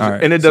 producers.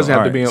 Right. And it doesn't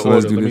have to be in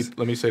order.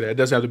 Let me say that. It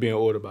doesn't have to be in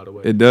order, by the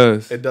way. It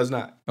does? It does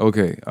not.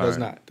 Okay. Does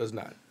not.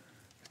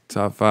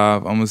 Top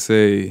 5. I'm going to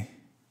say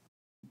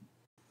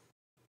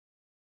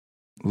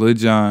Lil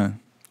Jon.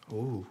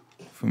 Ooh.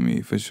 For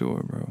me, for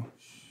sure, bro.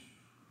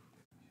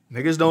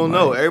 Niggas don't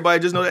know.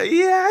 Everybody just know that.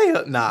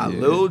 Yeah.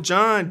 Lil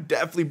Jon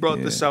definitely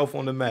brought the South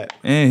on the map.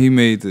 And he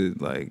made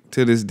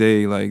to this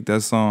day, like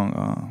that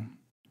song,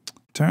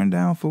 Turn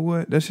Down for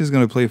What? That's just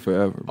gonna play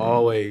forever, bro.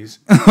 Always.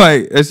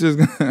 Like, it's just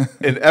gonna...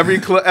 And every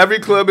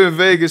club in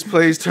Vegas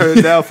plays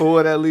Turn Down for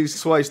What at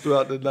least twice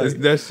throughout the night.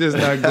 That's just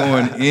not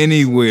going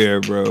anywhere,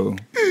 bro.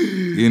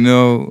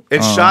 And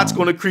Shot's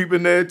gonna creep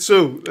in there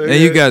too. And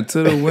you got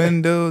To the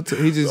Window.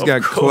 He just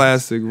got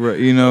classic,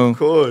 Of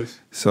course.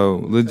 So,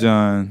 Lil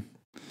Jon...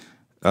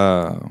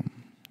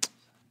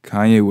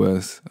 Kanye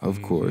West,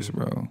 of course,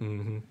 bro.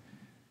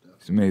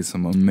 He's made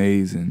some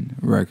amazing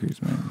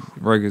records, man.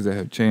 Records that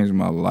have changed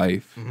my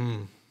life.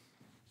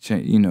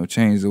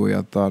 Changed the way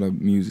I thought of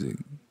music.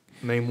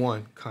 Name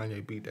one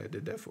Kanye beat that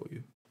did that for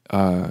you.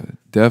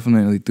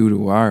 Definitely Through the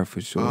Wire for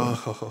sure.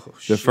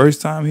 The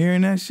first time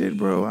hearing that shit,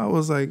 bro, I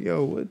was like,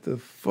 yo, what the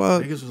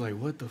fuck? Niggas was like,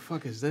 what the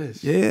fuck is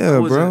this? Yeah,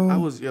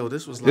 bro.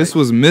 This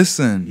was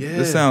missing. Yeah.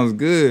 This sounds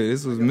good.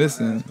 This was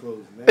missing.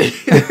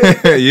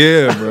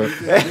 Yeah, bro.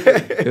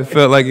 It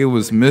felt like it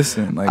was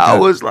missing. Like I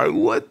was like,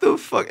 what the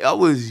fuck? I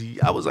was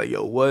like,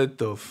 yo, what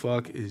the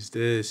fuck is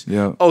this?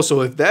 Yeah. Oh,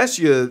 so if that's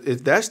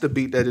the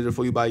beat that did it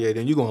for you by Ye,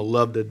 then you're gonna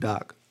love the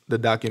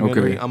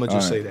documentary. Okay. I'm gonna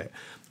just say that.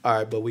 All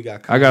right, but we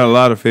got Kanye. I got a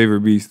lot of favorite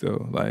beats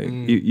though. Like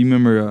you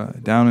remember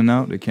Down and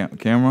Out, the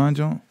Cameron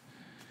joint?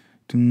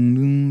 Doom,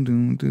 doom,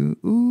 doom, doom.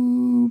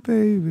 Ooh, Ooh,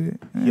 baby.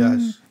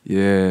 Yes.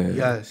 Yeah.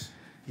 Yes.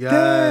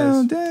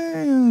 Damn.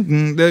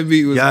 That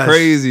beat was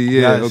crazy.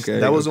 Yeah. Yes. Okay.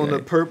 That was on the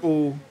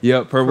purple.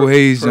 Yep. Purple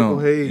Haze Purple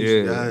jump. Haze.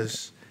 Yeah.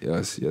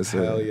 Yes. Yes.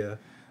 Sir. Hell yeah.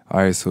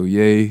 All right. So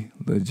Ye,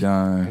 Lil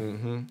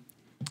Jon.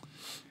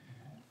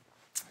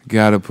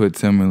 Gotta put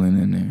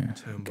Timberland in there.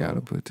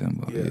 Gotta put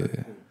Timbo.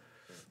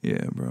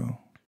 Yeah, bro.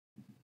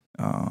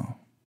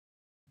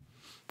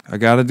 I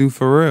gotta do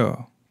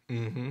Pharrell.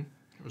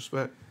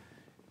 Respect.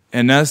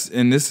 And this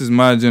is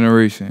my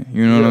generation.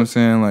 You know what I'm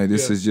saying? Like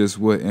this is just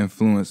what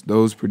influenced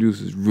those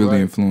producers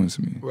really influenced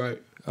me.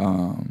 Right.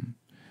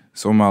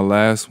 So my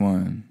last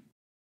one,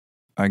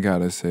 I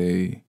gotta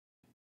say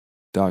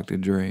Dr.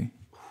 Dre.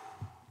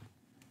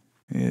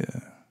 Yeah.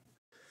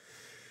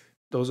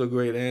 Those are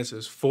great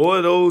answers. 4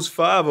 of those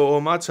 5 are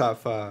on my top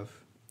 5.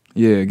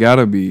 Yeah,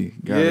 gotta be.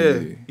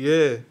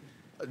 Yeah.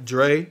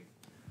 Dre.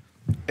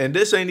 And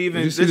this ain't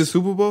even. Did you see the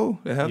Super Bowl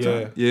at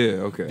halftime?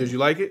 Yeah. Okay. Did you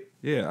like it?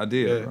 Yeah, I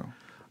did, bro.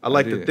 I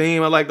like the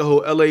theme. I like the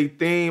whole LA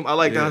theme. I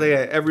like how they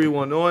had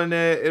everyone on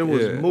that. It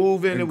was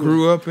moving. It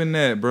grew up in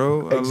that,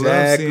 bro. Exactly.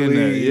 I love seeing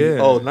that.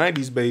 Yeah. Oh,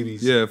 90s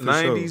babies. Yeah, for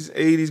 90s, sure.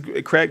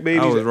 80s, crack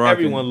babies. I was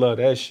rocking. Everyone loved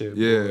that shit.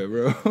 Yeah,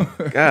 bro.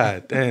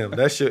 God damn,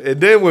 that shit.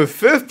 And then when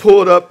Fifth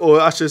pulled up, or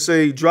I should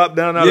say dropped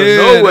down out of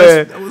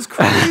nowhere. That was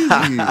crazy.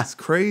 It's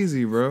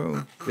crazy,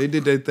 bro. They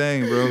did their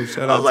thing, bro.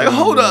 Shout out I was like, to them,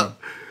 hold bro.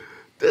 up.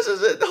 This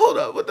is it. Hold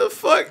up. What the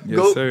fuck?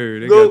 Yes,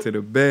 sir. They got to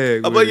the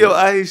bag. I'm like, yo,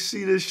 I ain't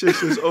see this shit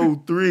since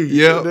 03.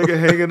 Yep. Nigga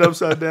hanging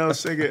upside down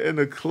singing in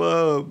the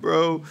club,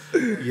 bro.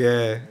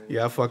 Yeah,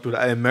 I fucked with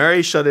that. And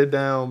Mary shut it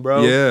down,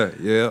 bro.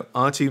 Yeah.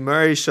 Auntie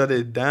Mary shut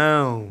it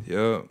down.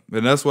 Yeah.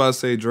 And that's why I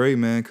say Dre,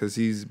 man, because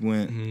he's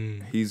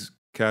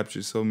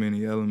captured so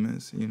many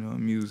elements, you know,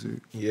 music.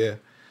 Yeah.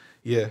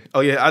 Oh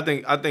yeah, I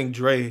think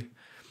Dre,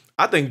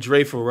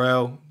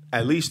 Pharrell,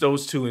 at least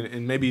those two,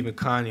 and maybe even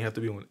Kanye have to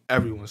be on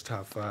everyone's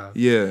top 5.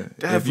 Yeah.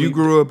 Definitely. If you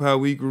grew up how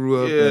we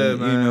grew up, and,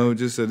 man. you know,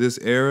 just at this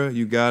era,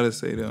 you gotta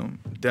say them.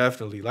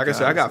 Definitely. Like I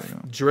said, I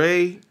got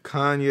Dre,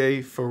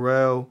 Kanye,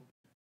 Pharrell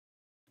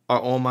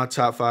are on my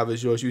top 5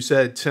 as yours. You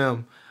said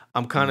Tim.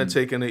 I'm kind of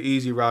taking the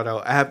easy route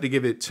out. I have to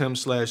give it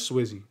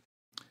Tim/Swizzy.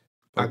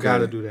 I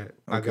gotta do that.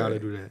 I gotta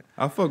do that.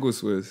 I fuck with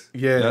Swizz.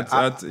 Yeah,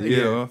 I fuck with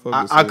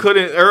Swizz. I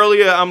couldn't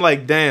earlier. I'm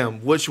like,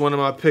 damn, which one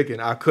am I picking?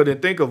 I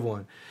couldn't think of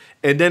one.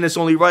 And then it's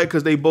only right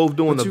because they both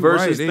doing the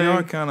verses thing. They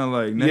are kind of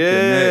like neck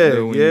and neck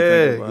though, when you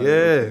think about it.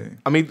 Okay.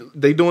 I mean,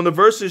 they doing the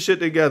verses shit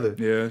together.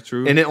 Yeah,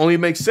 true. And it only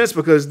makes sense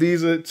because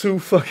these are two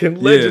fucking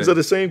legends of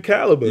the same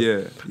caliber.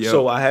 Yeah. Yep.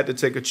 So I had to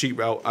take a cheap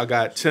route. I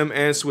got Tim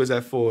and Swizz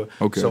at 4.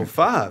 Okay. So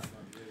 5.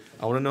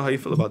 I want to know how you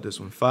feel about this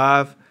one.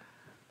 5.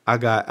 I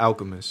got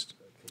Alchemist.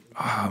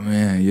 Oh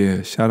man,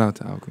 yeah. Shout out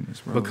to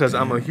Alchemist, bro. Because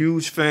I'm a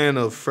huge fan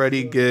of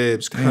Freddie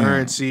Gibbs,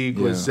 Currency,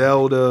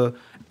 Griselda,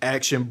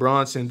 Action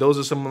Bronson. Those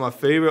are some of my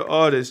favorite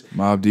artists.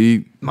 Mobb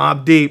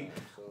Deep.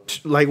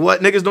 Like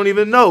what niggas don't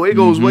even know. It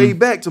goes way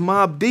back to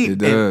Mobb Deep. It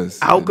does.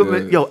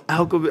 Alchemist,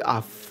 Alchemist, I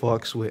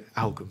fucks with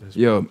Alchemist.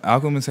 Yo,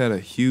 Alchemist had a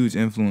huge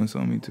influence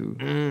on me too.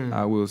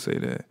 I will say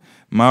that.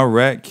 My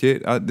rat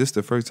kit, this is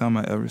the first time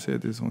I ever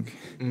said this on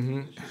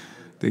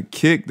the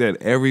kick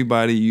that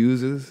everybody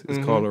uses is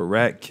called a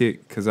rat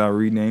kick because I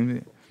renamed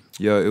it.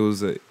 Yo,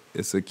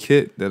 it's a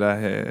kit that I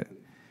had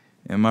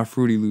in my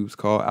Fruity Loops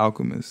called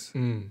Alchemist.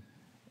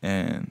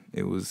 And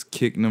it was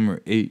kick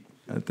number 8,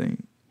 I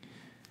think.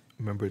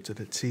 Remember it to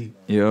the T.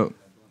 Yep.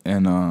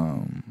 And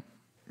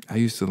I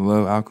used to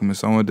love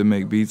Alchemist. I wanted to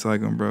make beats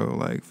like him, bro.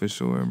 Like, for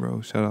sure,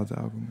 bro. Shout out to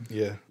Alchemist.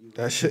 Yeah.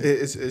 That shit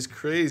is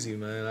crazy,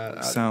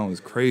 man. Sound is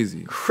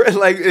crazy.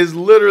 Like,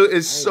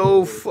 it's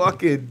so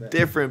fucking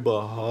different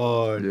but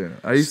hard. Yeah.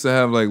 I used to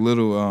have, like,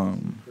 little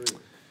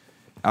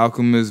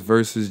Alchemist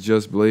versus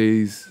Just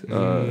Blaze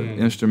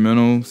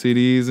instrumental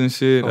CDs and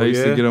shit. I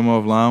used to get them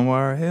off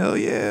LimeWire. Hell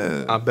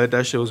yeah. I bet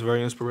that shit was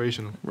very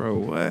inspirational. Bro,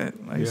 what?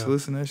 I used to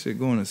listen to that shit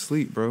going to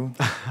sleep, bro.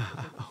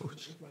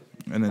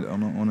 And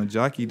on a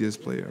jockey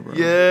disc player, bro.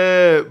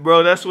 Yeah,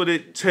 bro, that's what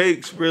it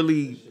takes,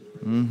 really.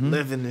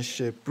 Living this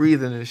shit,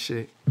 breathing this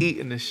shit,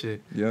 eating this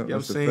shit. Yep, you know what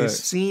I'm saying? fact.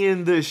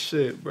 Seeing this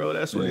shit, bro.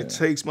 That's what it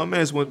takes. My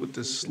man's went with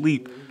the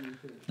sleep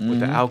with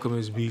the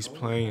Alchemist beats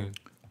playing.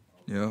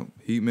 Yep.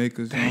 Heat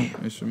makers,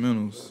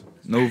 instrumentals.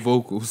 No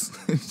vocals.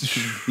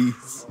 Just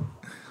beats.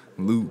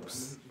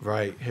 Loops.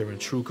 Right, hearing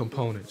true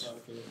components.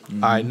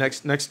 All right,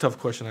 next tough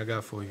question I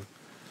got for you.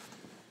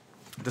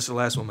 This is the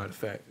last one, matter of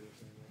fact.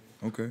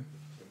 Okay.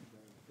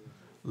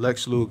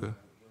 Lex Luger,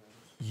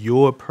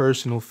 your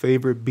personal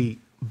favorite beat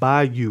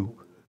by you,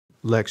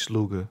 Lex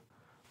Luger,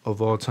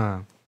 of all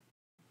time.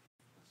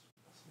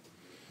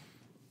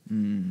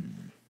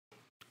 And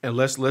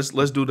let's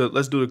do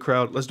the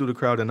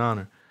crowd an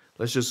honor.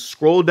 Let's just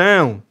scroll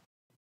down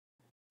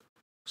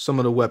some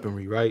of the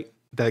weaponry, right?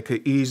 That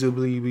could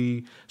easily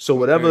be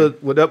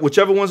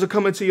whichever ones are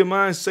coming to your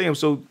mind, say them.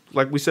 So,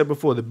 like we said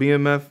before, the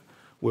BMF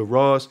with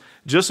Ross,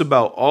 just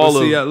about all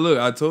of. Look,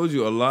 I told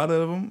you a lot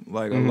of them,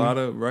 like a lot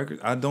of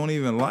records, I don't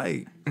even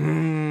like,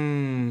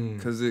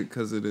 because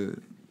of the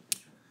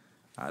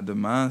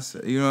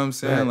mindset. You know what I'm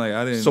saying? Right. Like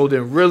I didn't. So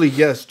then, really,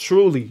 yes,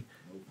 truly,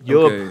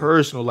 Your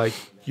personal, like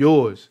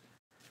yours.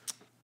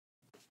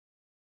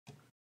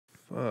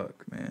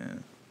 Fuck,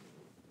 man.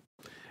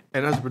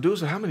 And as a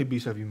producer, how many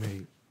beats have you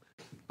made?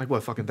 Like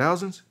what, fucking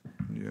thousands?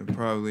 Yeah,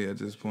 probably at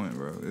this point,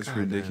 bro. It's God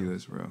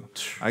ridiculous, bro.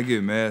 I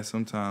get mad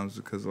sometimes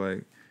because,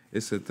 like,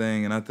 it's a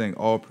thing, and I think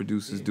all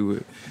producers do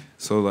it.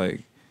 So,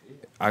 like,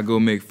 I go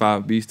make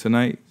 5 beats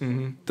tonight.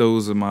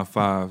 Those are my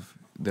 5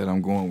 that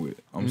I'm going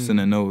with. I'm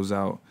sending those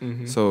out.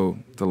 So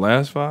the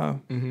last 5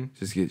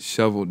 just get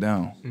shoveled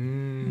down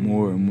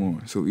more and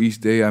more. So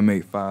each day I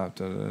make 5.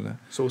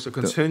 So it's a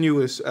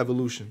continuous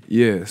evolution.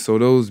 Yeah. So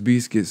those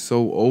beats get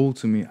so old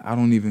to me, I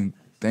don't even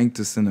think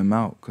to send them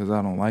out because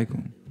I don't like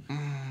them.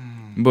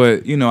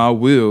 But, you know, I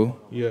will.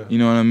 Yeah. You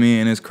know what I mean?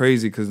 And it's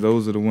crazy because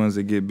those are the ones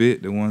that get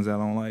bit, the ones I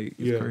don't like.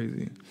 It's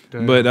crazy.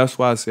 Damn. But that's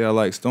why I say I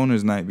like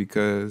Stoner's Night,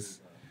 because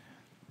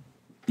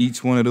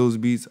each one of those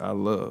beats I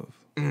love.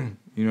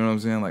 You know what I'm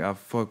saying? Like, I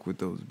fuck with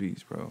those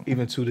beats, bro.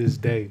 Even to this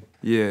day.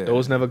 Yeah.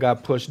 Those never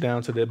got pushed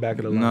down to the back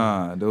of the line.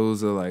 Nah,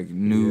 those are like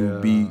new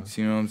beats.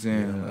 You know what I'm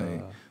saying?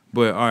 Like,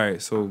 but all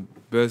right, so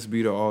best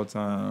beat of all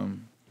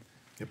time.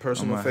 Your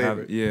personal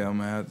favorite. I'm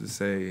gonna have to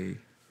say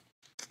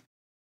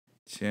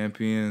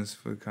Champions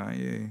for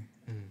Kanye.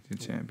 The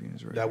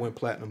Champions, right? That went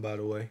platinum, by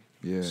the way.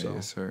 Yeah, so,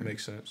 yes, sir.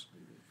 Makes sense.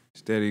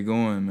 Steady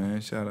going,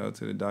 man. Shout out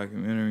to the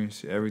documentary.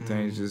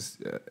 Everything's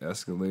just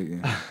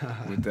escalating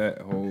with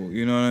that whole,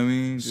 you know what I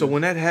mean? So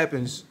when that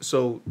happens,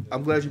 so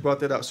I'm glad you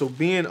brought that up. So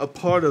being a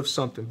part of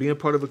something, being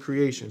part of a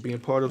creation, being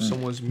part of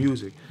someone's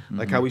music,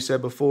 like how we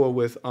said before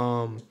with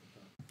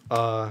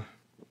the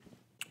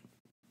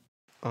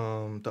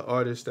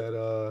artist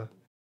that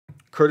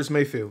Curtis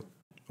Mayfield.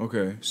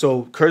 Okay.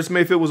 So Curtis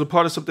Mayfield was a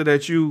part of something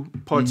that you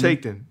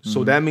partaked in.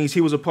 So that means he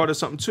was a part of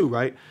something too,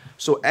 right?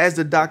 So as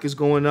the doc is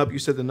going up, you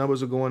said the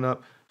numbers are going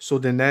up. So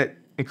then that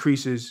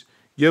increases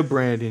your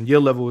brand and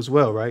your level as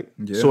well, right?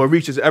 Yeah. So it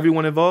reaches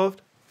everyone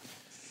involved?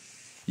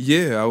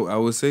 Yeah, I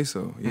would say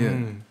so. Yeah.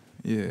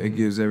 Yeah, it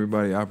gives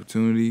everybody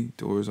opportunity,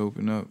 doors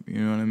open up, you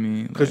know what I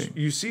mean? Because like,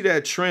 you see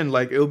that trend,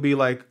 like it'll be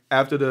like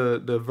after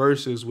the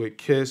verses with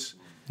Kiss,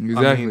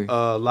 exactly.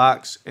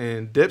 Locks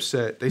and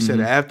Dipset, they said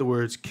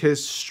afterwards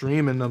Kiss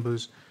streaming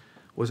numbers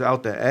was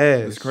out the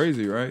ass. It's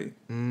crazy, right?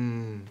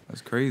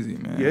 That's crazy,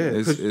 man. Yeah,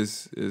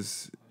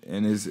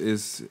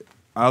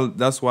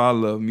 that's why I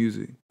love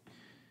music.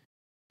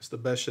 It's the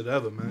best shit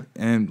ever, man.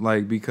 And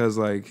like because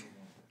like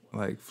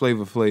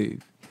Flavor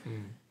Flav,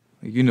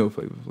 like, you know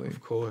Flavor Flav,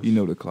 Of course. you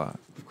know the clock.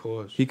 Of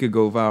course. He could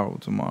go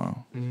viral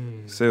tomorrow.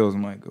 Sales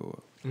might go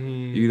up.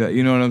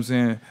 You know what I'm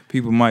saying?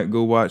 People might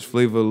go watch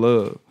Flavor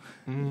Love.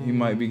 He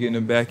might be getting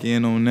a back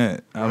end on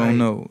that. I don't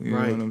know. You know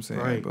what I'm saying?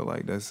 Right. But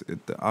like that's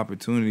the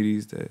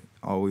opportunities that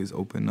always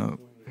open up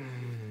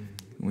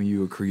when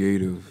you're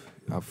creative.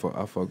 I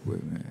fuck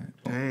with, man.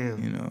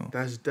 Damn. You know.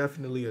 That's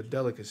definitely a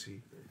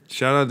delicacy.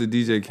 Shout out to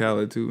DJ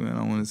Khaled too, man.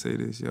 I want to say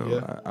this,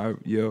 yo.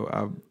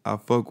 Yeah. I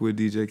fuck with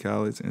DJ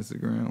Khaled's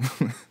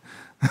Instagram.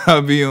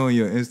 I'll be on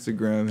your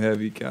Instagram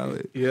heavy,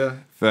 Khaled. Yeah.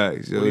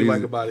 Facts, yo. What do you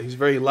like about it? He's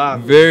very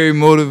live. Very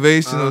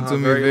motivational to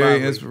me, very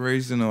lively.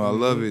 inspirational. I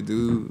love it,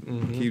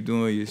 dude. Keep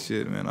doing your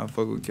shit, man. I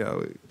fuck with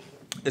Khaled.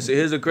 And so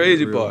here's the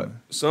crazy Real. part.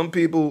 Some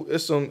people,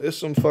 it's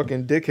some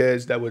fucking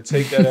dickheads that would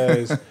take that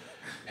as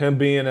him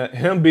being a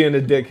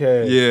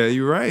dickhead. Yeah,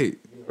 you're right.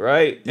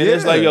 Right? And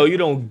it's like, yo, you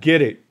don't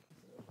get it.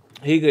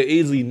 He could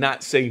easily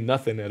not say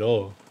nothing at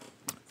all.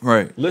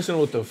 Right. Listen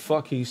to what the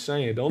fuck he's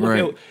saying. Don't look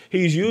Right. at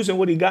he's using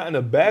what he got in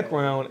the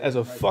background as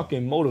a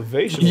fucking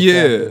motivational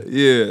Yeah, factor.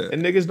 yeah.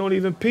 And niggas don't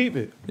even peep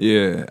it.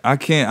 Yeah, I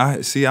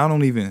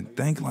don't even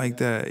think like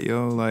that,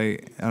 yo.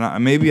 Like,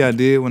 and maybe I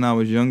did when I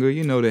was younger.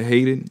 You know, the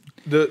hating.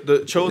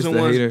 The chosen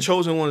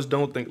hater. ones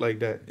don't think like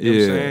that.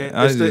 You know what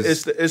I'm saying?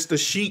 It's the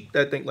sheep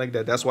that think like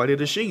that. That's why they're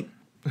the sheep.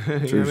 You know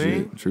what I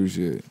mean? True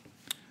shit.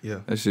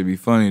 Yeah. That should be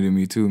funny to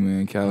me too,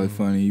 man. Khaled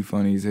funny, you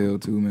funny as hell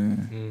too,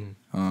 man.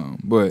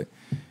 But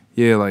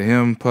yeah, like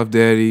him, Puff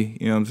Daddy,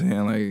 you know what I'm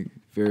saying? Like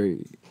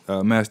very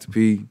Master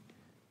P,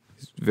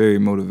 very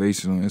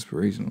motivational,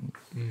 inspirational.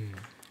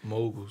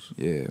 Moguls.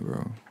 Yeah,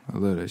 bro. I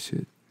love that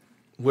shit.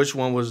 Which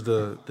one was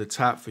the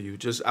top for you?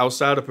 Just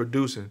outside of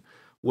producing,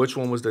 which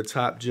one was the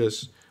top?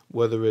 Just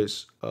whether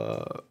it's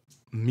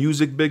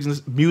music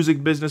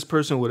business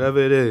person, whatever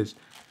it is,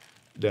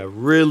 that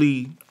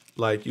really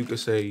like you could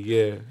say,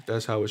 yeah,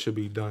 that's how it should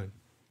be done.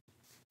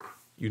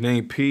 You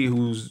name P,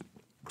 who's,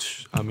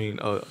 I mean,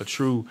 a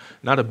true,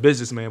 not a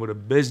businessman, but a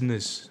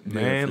business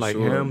man, like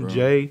sure, him, bro.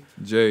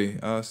 Jay.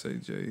 I'll say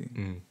Jay.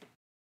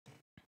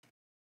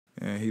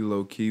 And he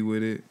low key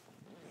with it.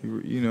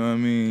 You know what I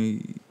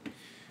mean?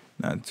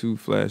 Not too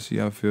flashy,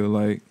 I feel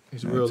like.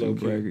 He's Not real too low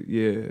key. bragg-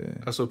 Yeah.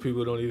 That's what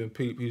people don't even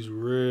peep. He's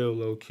real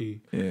low key.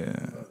 Yeah.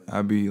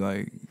 I be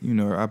like, you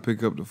know, I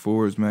pick up the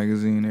Forbes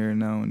magazine every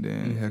now and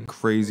then. It had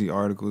crazy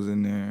articles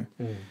in there.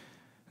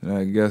 And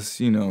I guess,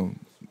 you know,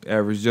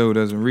 average Joe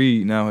doesn't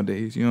read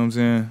nowadays. You know what I'm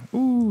saying?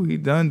 Ooh, he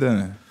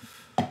done.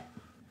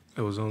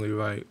 It was only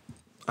right.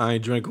 I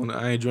ain't drink on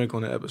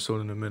the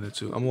episode in a minute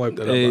too. I'm gonna wipe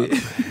that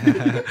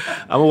up.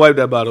 I'm gonna wipe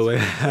that by the way.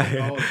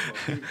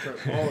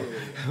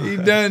 He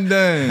done.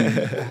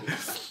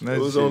 It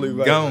was only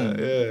right. Gone.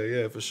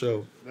 Yeah, for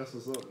sure. That's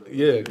what's up.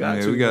 Yeah,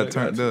 got to. We got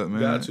turned up,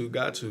 man. Got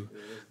to. You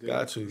know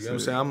what I'm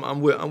saying?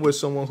 I'm with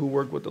someone who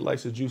worked with the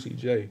likes of Juicy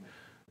J.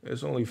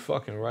 It's only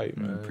fucking right,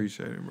 man.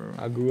 Appreciate it, bro.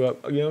 I grew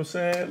up, you know what I'm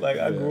saying? Like,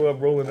 I grew up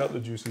rolling up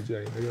the Juicy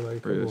J. Nigga,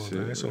 like, come on,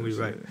 man. It's only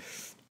right.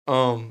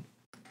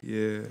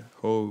 Yeah,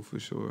 Hov for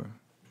sure.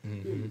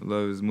 Mm-hmm.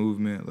 Love his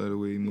movement, love the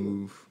way he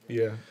move.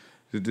 Yeah.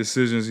 The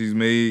decisions he's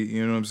made,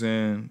 you know what I'm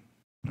saying?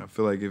 I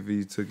feel like if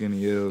he took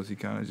any L's, he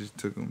kind of just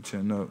took them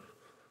chin up.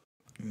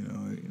 You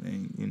know, it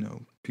ain't, you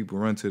know, people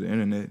run to the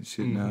internet and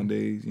shit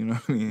nowadays, you know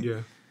what I mean?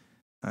 Yeah.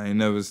 I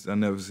never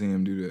seen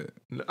him do that.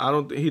 I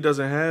don't think he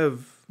doesn't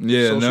have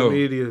social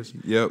media,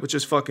 Yep. which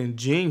is fucking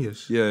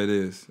genius. Yeah, it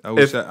is. I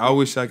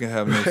wish I could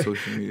have no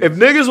social media. If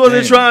niggas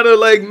wasn't trying to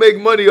like make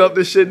money off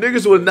this shit,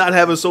 niggas would not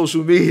have a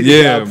social media.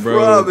 Yeah, I bro.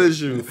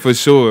 promise you. For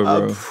sure,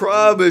 bro. I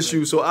promise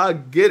you. So I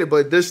get it,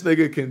 but this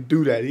nigga can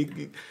do that.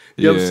 You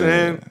know what I'm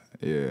saying?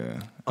 Yeah.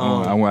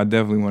 I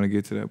definitely want to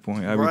get to that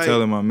point. I be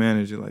telling my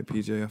manager, like,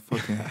 PJ, I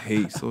fucking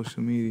hate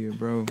social media,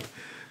 bro.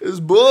 It's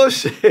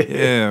bullshit.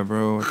 Yeah,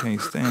 bro. I can't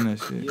stand that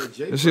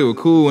shit. That shit was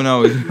cool when I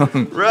was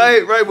young.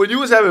 Right. When you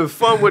was having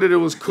fun with it, it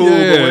was cool.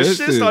 Yeah, but when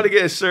shit started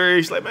getting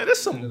serious, like, man,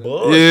 this some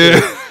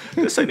bullshit. Yeah.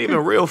 This ain't even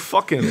real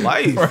fucking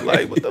life. Right.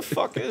 Like, what the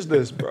fuck is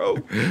this, bro?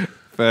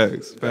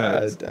 Facts.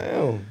 God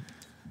damn.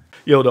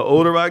 Yo, the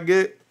older I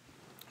get,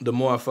 the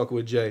more I fuck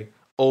with Jay.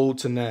 Old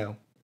to now.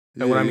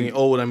 And when I mean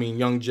old, I mean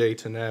young Jay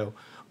to now.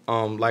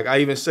 Like, I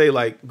even say,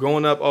 like,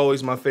 growing up,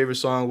 always my favorite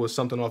song was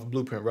something off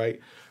Blueprint, right?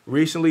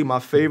 Recently, my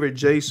favorite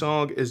Jay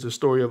song is The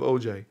Story of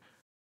OJ.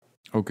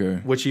 Okay.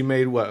 Which he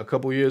made, a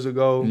couple years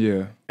ago?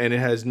 Yeah. And it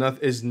has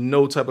is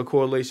no type of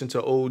correlation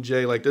to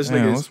OJ. Like, this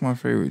nigga. What's my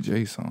favorite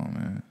Jay song,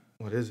 man?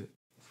 What is it?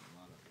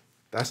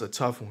 That's a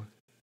tough one.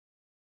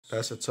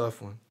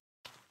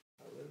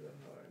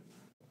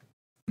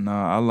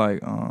 Nah, I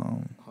like,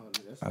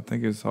 I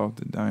think it's off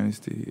the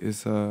Dynasty.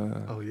 It's,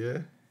 Oh, yeah?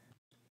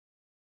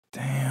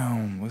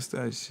 Damn, what's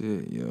that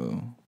shit,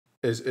 yo?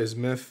 Is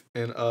Myth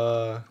and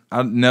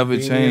I never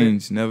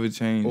changed my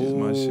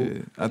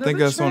shit. I think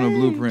that's on the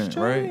Blueprint,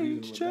 right?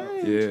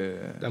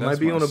 Yeah. That might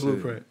be on the shit.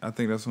 Blueprint. I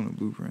think that's on the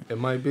Blueprint. It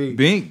might be.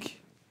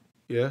 Bink.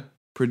 Yeah.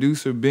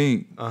 Producer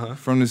Bink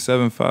from the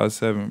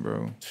 757,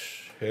 bro.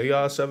 Here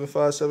y'all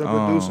 757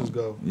 producers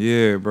go.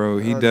 Yeah, bro.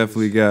 He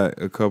definitely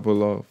got a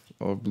couple off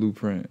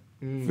Blueprint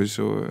for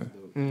sure.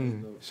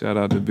 Shout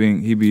out to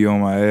Bink. He be on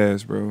my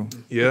ass, bro.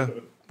 Yeah.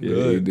 Yeah,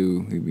 Good. he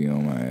do. He be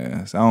on my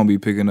ass. I don't be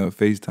picking up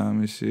FaceTime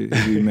and shit.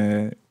 He be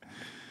mad.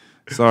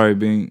 Sorry,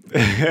 Bink.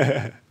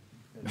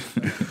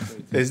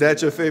 Is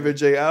that your favorite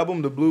Jay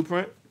album, The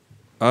Blueprint?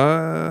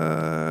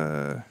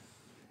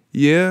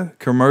 Yeah,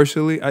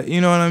 commercially.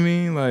 You know what I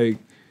mean? Like,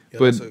 Yeah,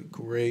 but that's a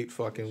great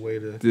fucking way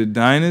to. the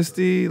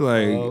Dynasty,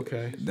 like,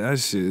 okay. that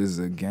shit is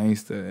a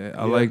gangster.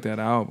 I like that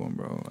album,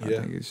 bro. Yeah.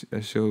 I think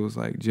that shows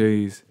like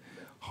Jay's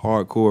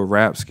hardcore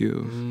rap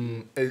skills.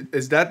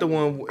 Is that the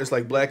one? It's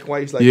like black and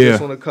white. It's like Yeah.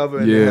 this on the cover,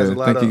 and it has a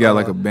lot I think of. he got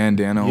like a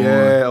bandana on.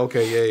 Yeah.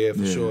 Okay. Yeah. For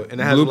Yeah. sure.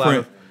 And it has a lot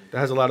Blueprint. of. That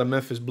has a lot of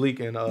Memphis Bleak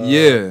and.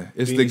 Yeah,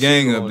 it's the BBC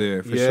gang on up it.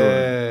 there for Yeah,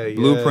 sure. yeah.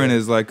 Blueprint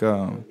is like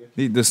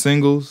the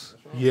singles.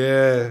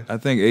 Yeah. I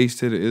think H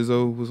to the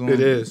Izzo was on. It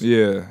is.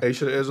 Yeah. H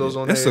to the Izzo's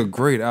on That's there. a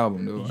great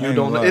album though. You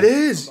don't know. It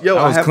is. Yo,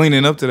 I was have,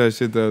 cleaning up to that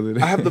shit the other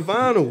day. I have the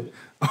vinyl.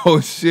 Oh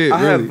shit! I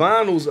have really?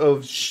 vinyls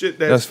of shit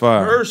That's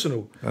fire.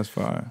 personal. That's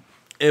fire.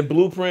 And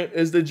Blueprint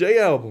is the J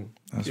album.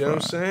 That's you know fire.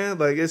 what I'm saying?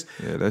 Like it's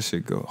That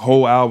shit go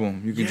whole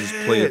album. You can just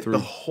play it through. the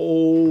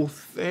whole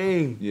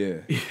thing. Yeah.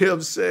 You know what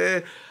I'm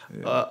saying?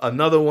 Yeah.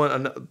 Another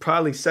one,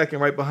 probably second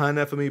right behind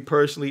that for me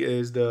personally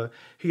is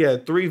he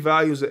had 3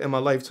 values of In My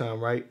Lifetime,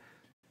 right?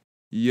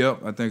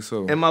 Yep, I think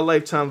so. In My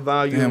Lifetime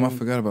volume. Damn, I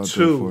forgot about that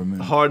 2, for a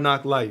minute. Hard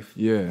Knock Life.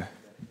 Yeah.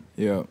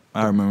 Yep,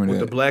 I remember With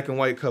that. the black and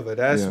white cover.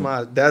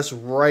 That's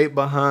right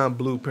behind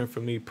Blueprint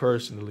for me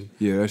personally.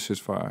 Yeah, that shit's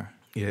fire.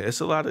 Yeah, it's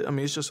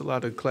just a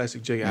lot of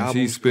classic J And albums.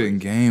 she's spitting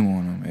game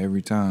on them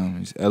every time.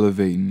 He's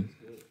elevating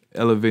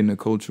the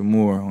culture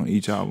more on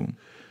each album.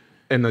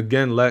 And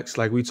again, Lex,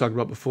 like we talked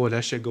about before,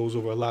 that shit goes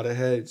over a lot of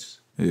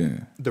heads. Yeah.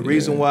 The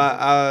reason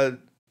why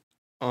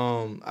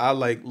I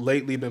like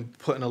lately been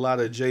putting a lot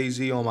of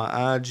Jay-Z on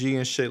my IG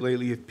and shit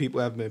lately, if people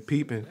have been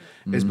peeping,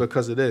 is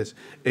because of this.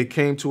 It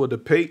came to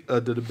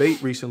the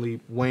debate recently,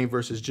 Wayne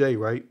versus Jay,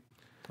 right?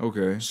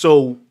 Okay.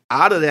 So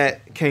out of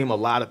that came a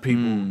lot of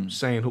people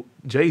saying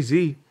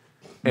Jay-Z.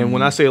 And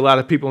when I say a lot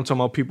of people, I'm talking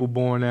about people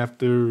born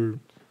after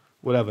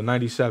whatever,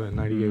 97,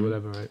 98,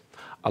 whatever, right?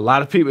 A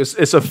lot of people,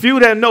 it's a few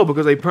that know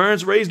because their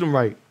parents raised them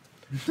right.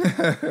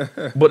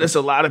 But it's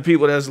a lot of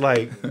people that's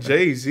like,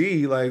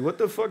 Jay-Z, like, what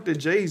the fuck did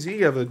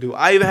Jay-Z ever do?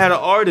 I even had an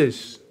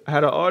artist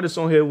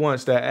on here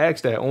once that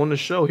asked that on the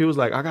show. He was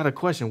like, I got a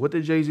question. What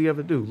did Jay-Z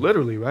ever do?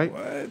 Literally, right?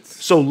 What?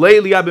 So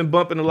lately I've been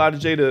bumping a lot of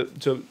Jay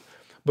to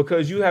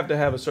because you have to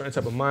have a certain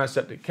type of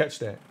mindset to catch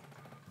that.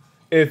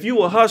 If you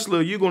a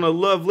hustler, you're gonna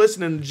love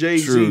listening to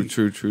Jay-Z,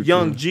 True.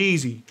 Young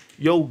Jeezy,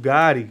 Yo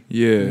Gotti.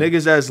 Yeah.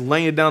 Niggas that's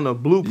laying down the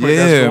blueprint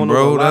that's going over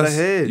a lot of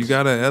heads. You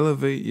gotta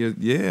elevate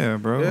your,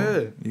 bro.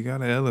 Yeah. You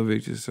gotta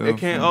elevate yourself. It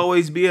can't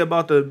always be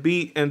about the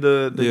beat and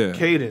the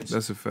cadence.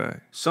 That's a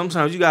fact.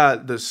 Sometimes you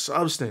got the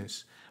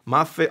substance.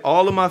 Most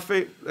of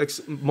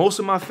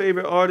my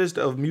favorite artists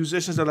of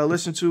musicians that I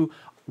listen to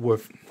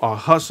are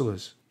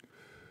hustlers.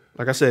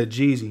 Like I said,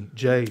 Jeezy,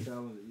 Jay.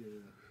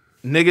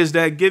 Niggas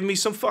that give me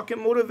some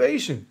fucking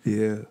motivation.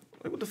 Yeah.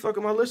 Like, what the fuck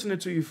am I listening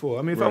to you for?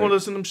 I mean, if I want to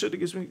listen to them shit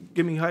that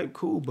give me hype,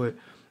 cool. But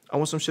I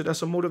want some shit that's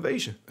some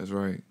motivation. That's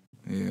right.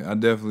 Yeah, I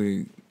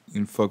definitely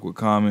fuck with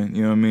Common.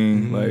 You know what I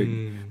mean?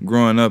 Like,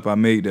 growing up, I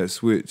made that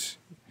switch.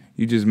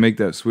 You just make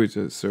that switch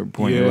at a certain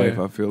point in your life,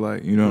 I feel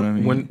like. You know what I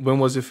mean? When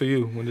was it for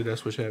you? When did that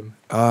switch happen?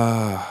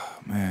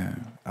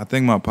 Man. I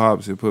think my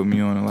pops had put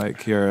me on like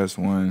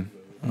KRS-One.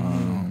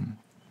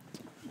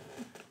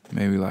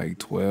 Maybe like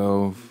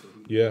 12.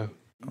 Yeah.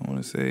 I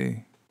want to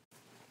say,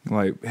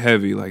 like,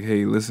 heavy, like,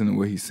 hey, listen to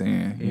what he's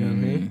saying, you know what I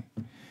mean?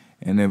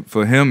 And then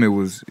for him, it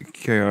was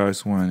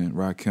KRS-One and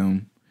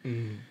Rakim,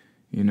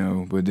 you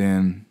know, but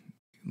then,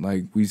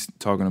 like, we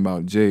talking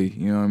about Jay,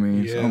 you know what I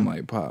mean? Yeah. So I'm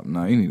like, Pop,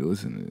 nah, you need to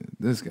listen to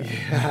this guy.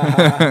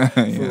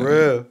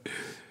 For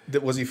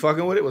real. Was he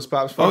fucking with it? Was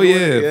Pops fucking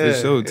with it? Yeah, for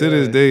sure. To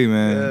this day,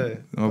 man.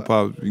 Yeah. My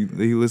Pops, he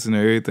listen to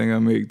everything I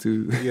make,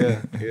 too.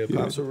 Yeah,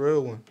 Pop's a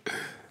real one.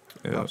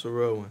 Yeah. Pop's a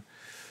real one.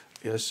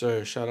 Yes,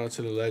 sir. Shout out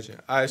to the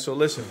legend. All right, so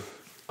listen.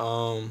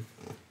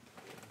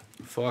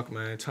 Fuck,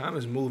 man. Time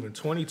is moving.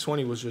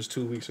 2020 was just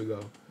 2 weeks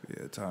ago.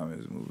 Yeah, time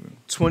is moving.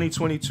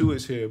 2022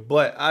 is here.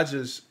 But I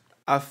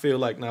feel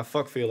like,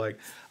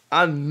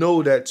 I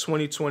know that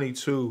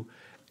 2022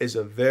 is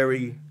a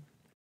very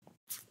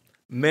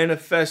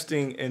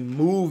manifesting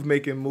and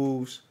making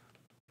moves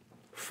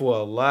for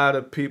a lot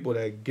of people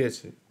that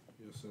gets it.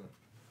 Yes, sir.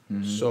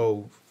 Mm-hmm.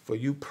 So, for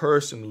you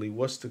personally,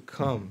 what's to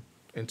come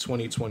in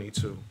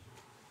 2022?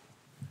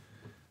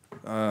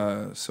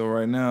 So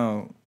right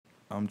now,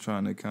 I'm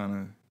trying to kind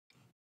of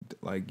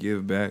like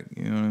give back.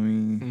 You know what I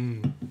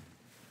mean?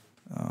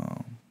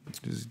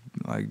 Just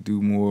like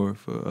do more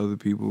for other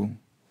people.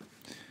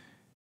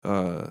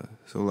 So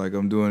like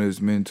I'm doing this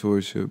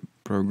mentorship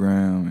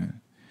program, and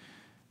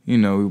you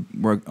know,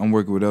 I'm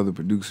working with other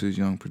producers,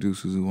 young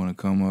producers who want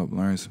to come up,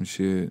 learn some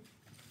shit,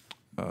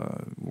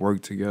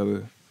 work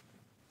together.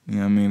 You know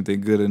what I mean? If they're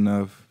good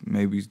enough,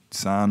 maybe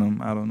sign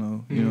them. I don't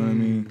know. You know what I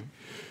mean?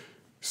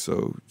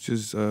 So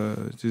just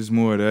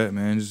more of that,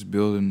 man. Just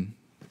building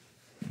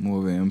more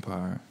of an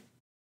empire.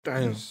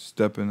 Damn. Just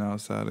stepping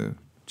outside of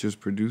just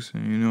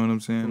producing. You know what I'm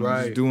saying?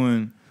 Right. Just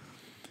doing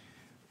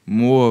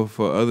more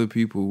for other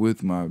people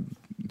with my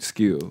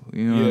skill.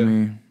 You know what I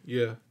mean?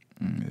 Yeah.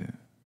 Yeah.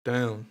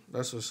 Damn.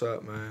 That's what's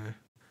up, man.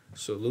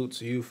 Salute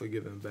to you for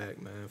giving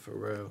back, man. For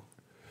real.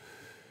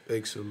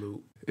 Big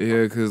salute.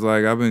 Yeah, because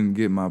like I've been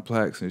getting my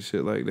plaques and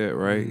shit like that,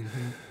 right?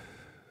 Mm-hmm.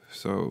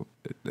 So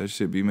that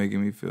shit be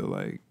making me feel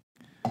like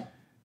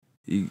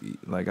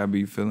I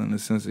be feeling a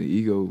sense of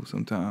ego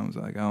sometimes.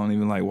 Like I don't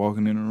even like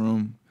walking in a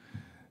room.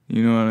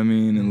 You know what I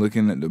mean? And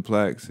looking at the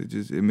plaques,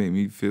 it make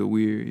me feel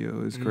weird,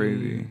 yo. It's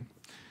crazy.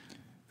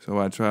 So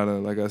I try to,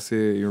 like I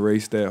said,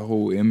 erase that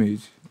whole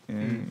image,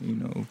 and you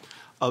know.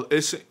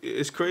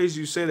 It's crazy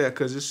you say that,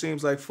 because it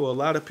seems like for a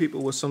lot of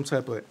people with some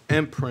type of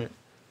imprint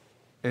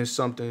and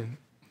something,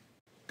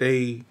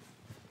 they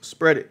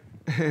spread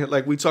it.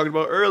 Like we talked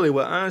about earlier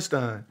with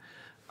Einstein.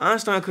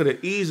 Einstein could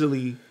have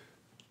easily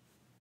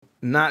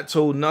not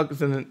told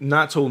nothing,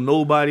 not told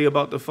nobody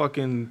about the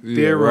fucking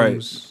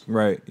theorems.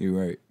 Right, you're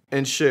right.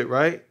 And shit,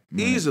 right?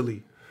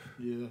 Easily.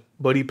 Yeah.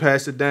 But he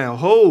passed it down.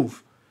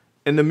 Hove,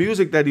 and the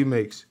music that he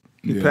makes,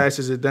 he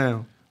passes it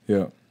down.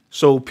 Yeah.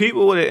 So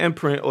people with an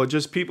imprint, or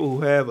just people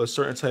who have a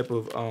certain type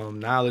of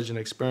knowledge and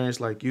experience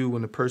like you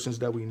and the persons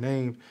that we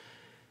named,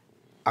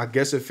 I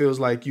guess it feels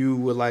like you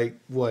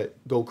would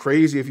go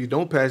crazy if you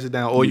don't pass it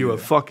down, or you're a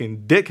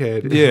fucking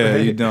dickhead. Yeah,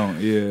 right? you don't.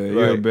 Yeah,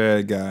 you're a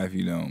bad guy if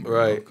you don't. Bro.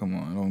 Right. Come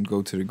on, don't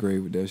go to the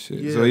grave with that shit.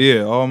 Yeah. So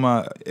yeah, all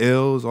my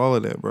L's, all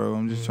of that, bro.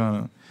 I'm just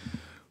trying to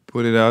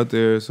put it out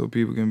there so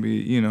people can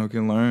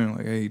can learn.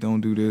 Like, hey,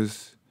 don't do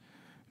this.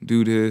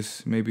 Do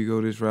this. Maybe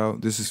go this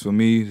route. This is for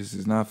me. This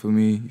is not for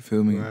me. You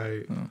feel me?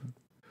 Right.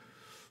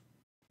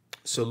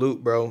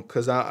 Salute, bro.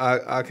 Because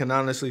I can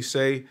honestly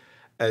say,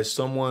 as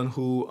someone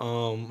who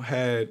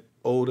had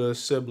older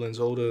siblings,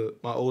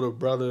 my older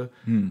brother,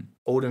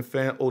 older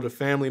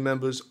family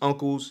members,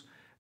 uncles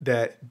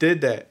that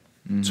did that,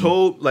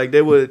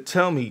 they would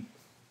tell me,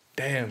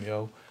 damn,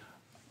 yo,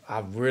 I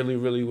really,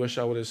 really wish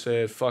I would have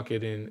said fuck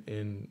it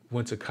and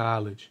went to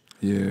college.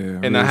 Yeah.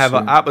 And I have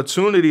an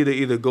opportunity to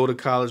either go to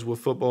college with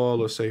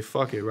football or say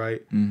fuck it,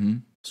 right? Mm-hmm.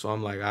 So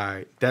I'm like, all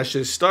right, that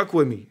shit stuck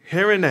with me.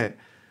 Hearing that,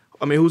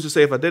 I mean, who's to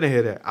say if I didn't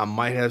hear that, I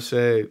might have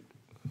said,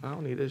 I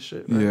don't need this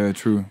shit, man. Yeah,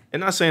 true.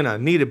 And not saying I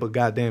need it, but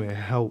goddamn it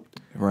helped.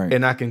 Right.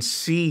 And I can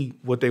see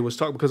what they was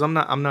talking, because I'm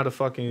not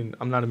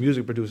a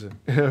music producer,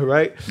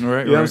 right? Right. You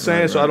know what I'm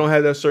saying? So I don't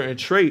have that certain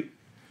trait,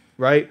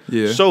 right?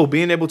 Yeah. So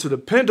being able to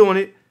depend on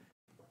it,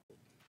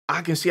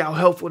 I can see how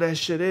helpful that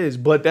shit is.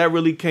 But that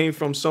really came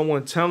from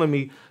someone telling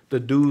me the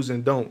do's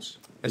and don'ts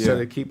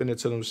instead of keeping it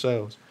to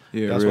themselves.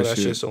 Yeah, that's why that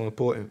shit's so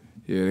important.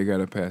 Yeah, they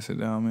gotta pass it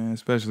down, man.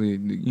 Especially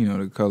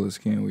the color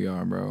skin we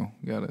are, bro.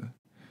 We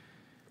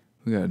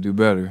gotta do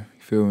better.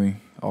 You feel me?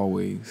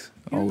 Always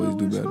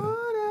do better.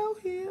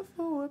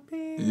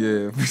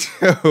 Yeah, for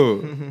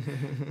sure.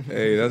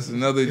 Hey, that's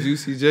another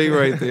Juicy J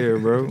right there,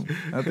 bro.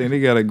 I think they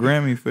got a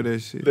Grammy for that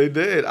shit. They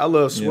did. I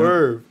love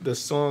Swerve. The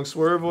song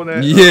Swerve on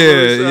that.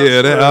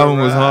 Yeah, that album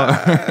was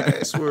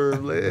hard.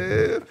 Swerve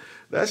live.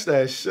 That's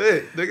that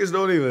shit. Niggas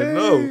don't even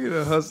know.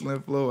 The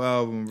Hustlin' Flow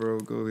album, bro.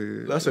 Go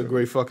ahead. That's a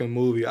great fucking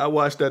movie. I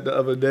watched that the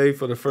other day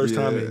for the first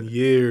time in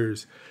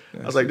years.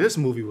 I was like, this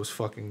movie was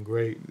fucking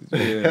great.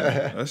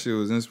 Yeah, that shit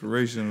was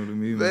inspirational to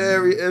me.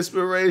 Very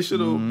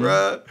inspirational,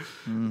 bruh.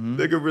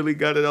 Nigga really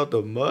got it out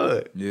the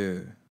mud. Yeah.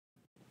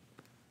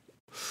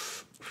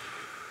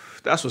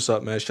 That's what's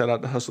up, man. Shout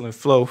out to Hustle and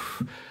Flow.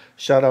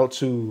 Shout out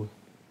to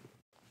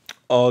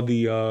all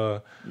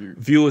the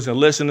viewers and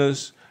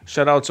listeners.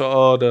 Shout out to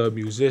all the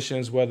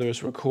musicians, whether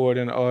it's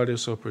recording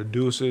artists or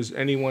producers,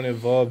 anyone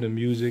involved in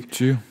music.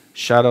 True.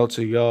 Shout out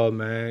to y'all,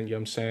 man. You know what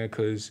I'm saying?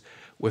 Because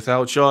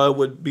without y'all, it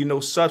would be no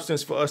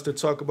substance for us to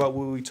talk about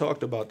what we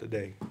talked about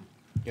today. You know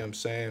what I'm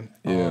saying?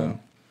 Yeah.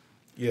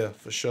 Yeah,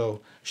 for sure.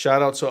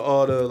 Shout out to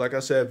all the, like I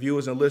said,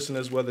 viewers and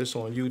listeners, whether it's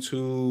on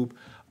YouTube,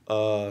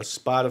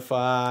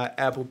 Spotify,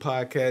 Apple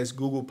Podcasts,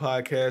 Google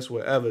Podcasts,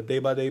 wherever. Day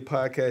by Day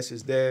Podcast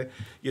is there.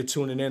 You're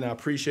tuning in. I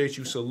appreciate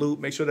you. Salute.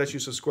 Make sure that you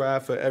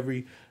subscribe for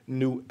every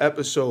new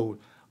episode.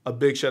 A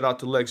big shout out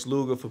to Lex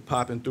Luger for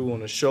popping through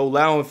on the show,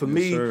 allowing for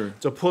me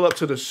to pull up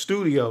to the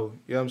studio.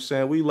 You know what I'm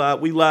saying? We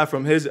live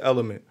from his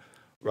element,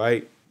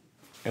 right?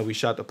 And we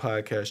shot the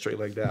podcast straight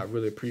like that. I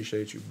really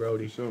appreciate you,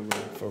 Brody. Sure, bro.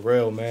 For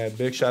real, man.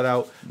 Big shout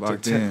out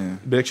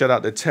Big shout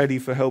out to Teddy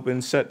for helping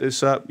set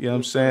this up. You know what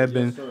I'm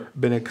saying?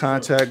 Been in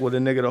contact with a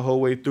nigga the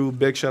whole way through.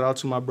 Big shout out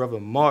to my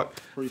brother Mark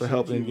for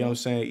helping, you know what I'm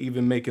saying,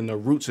 even making the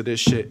roots of this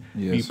shit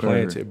be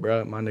planted,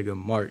 bro. My nigga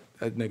Mark.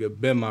 That nigga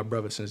been my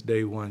brother since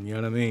day one. You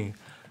know what I mean?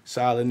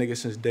 Solid nigga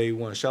since day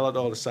one. Shout out to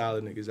all the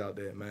solid niggas out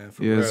there, man.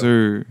 For real.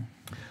 Sir.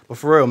 But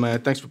for real,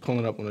 man, thanks for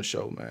pulling up on the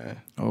show,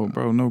 man. Oh,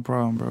 bro, no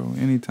problem, bro.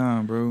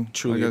 Anytime, bro.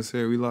 Truly. Like I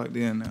said, we locked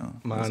in now.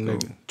 My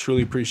nigga.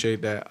 Truly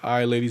appreciate that. All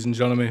right, ladies and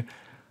gentlemen,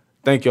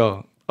 thank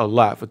y'all a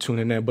lot for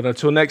tuning in. But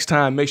until next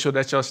time, make sure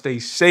that y'all stay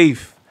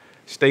safe,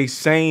 stay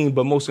sane,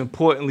 but most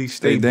importantly,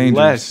 stay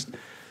blessed.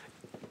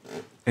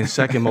 And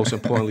second, most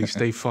importantly,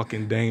 stay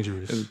fucking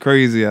dangerous. It's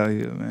crazy out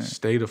here, man.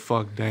 Stay the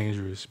fuck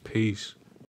dangerous. Peace.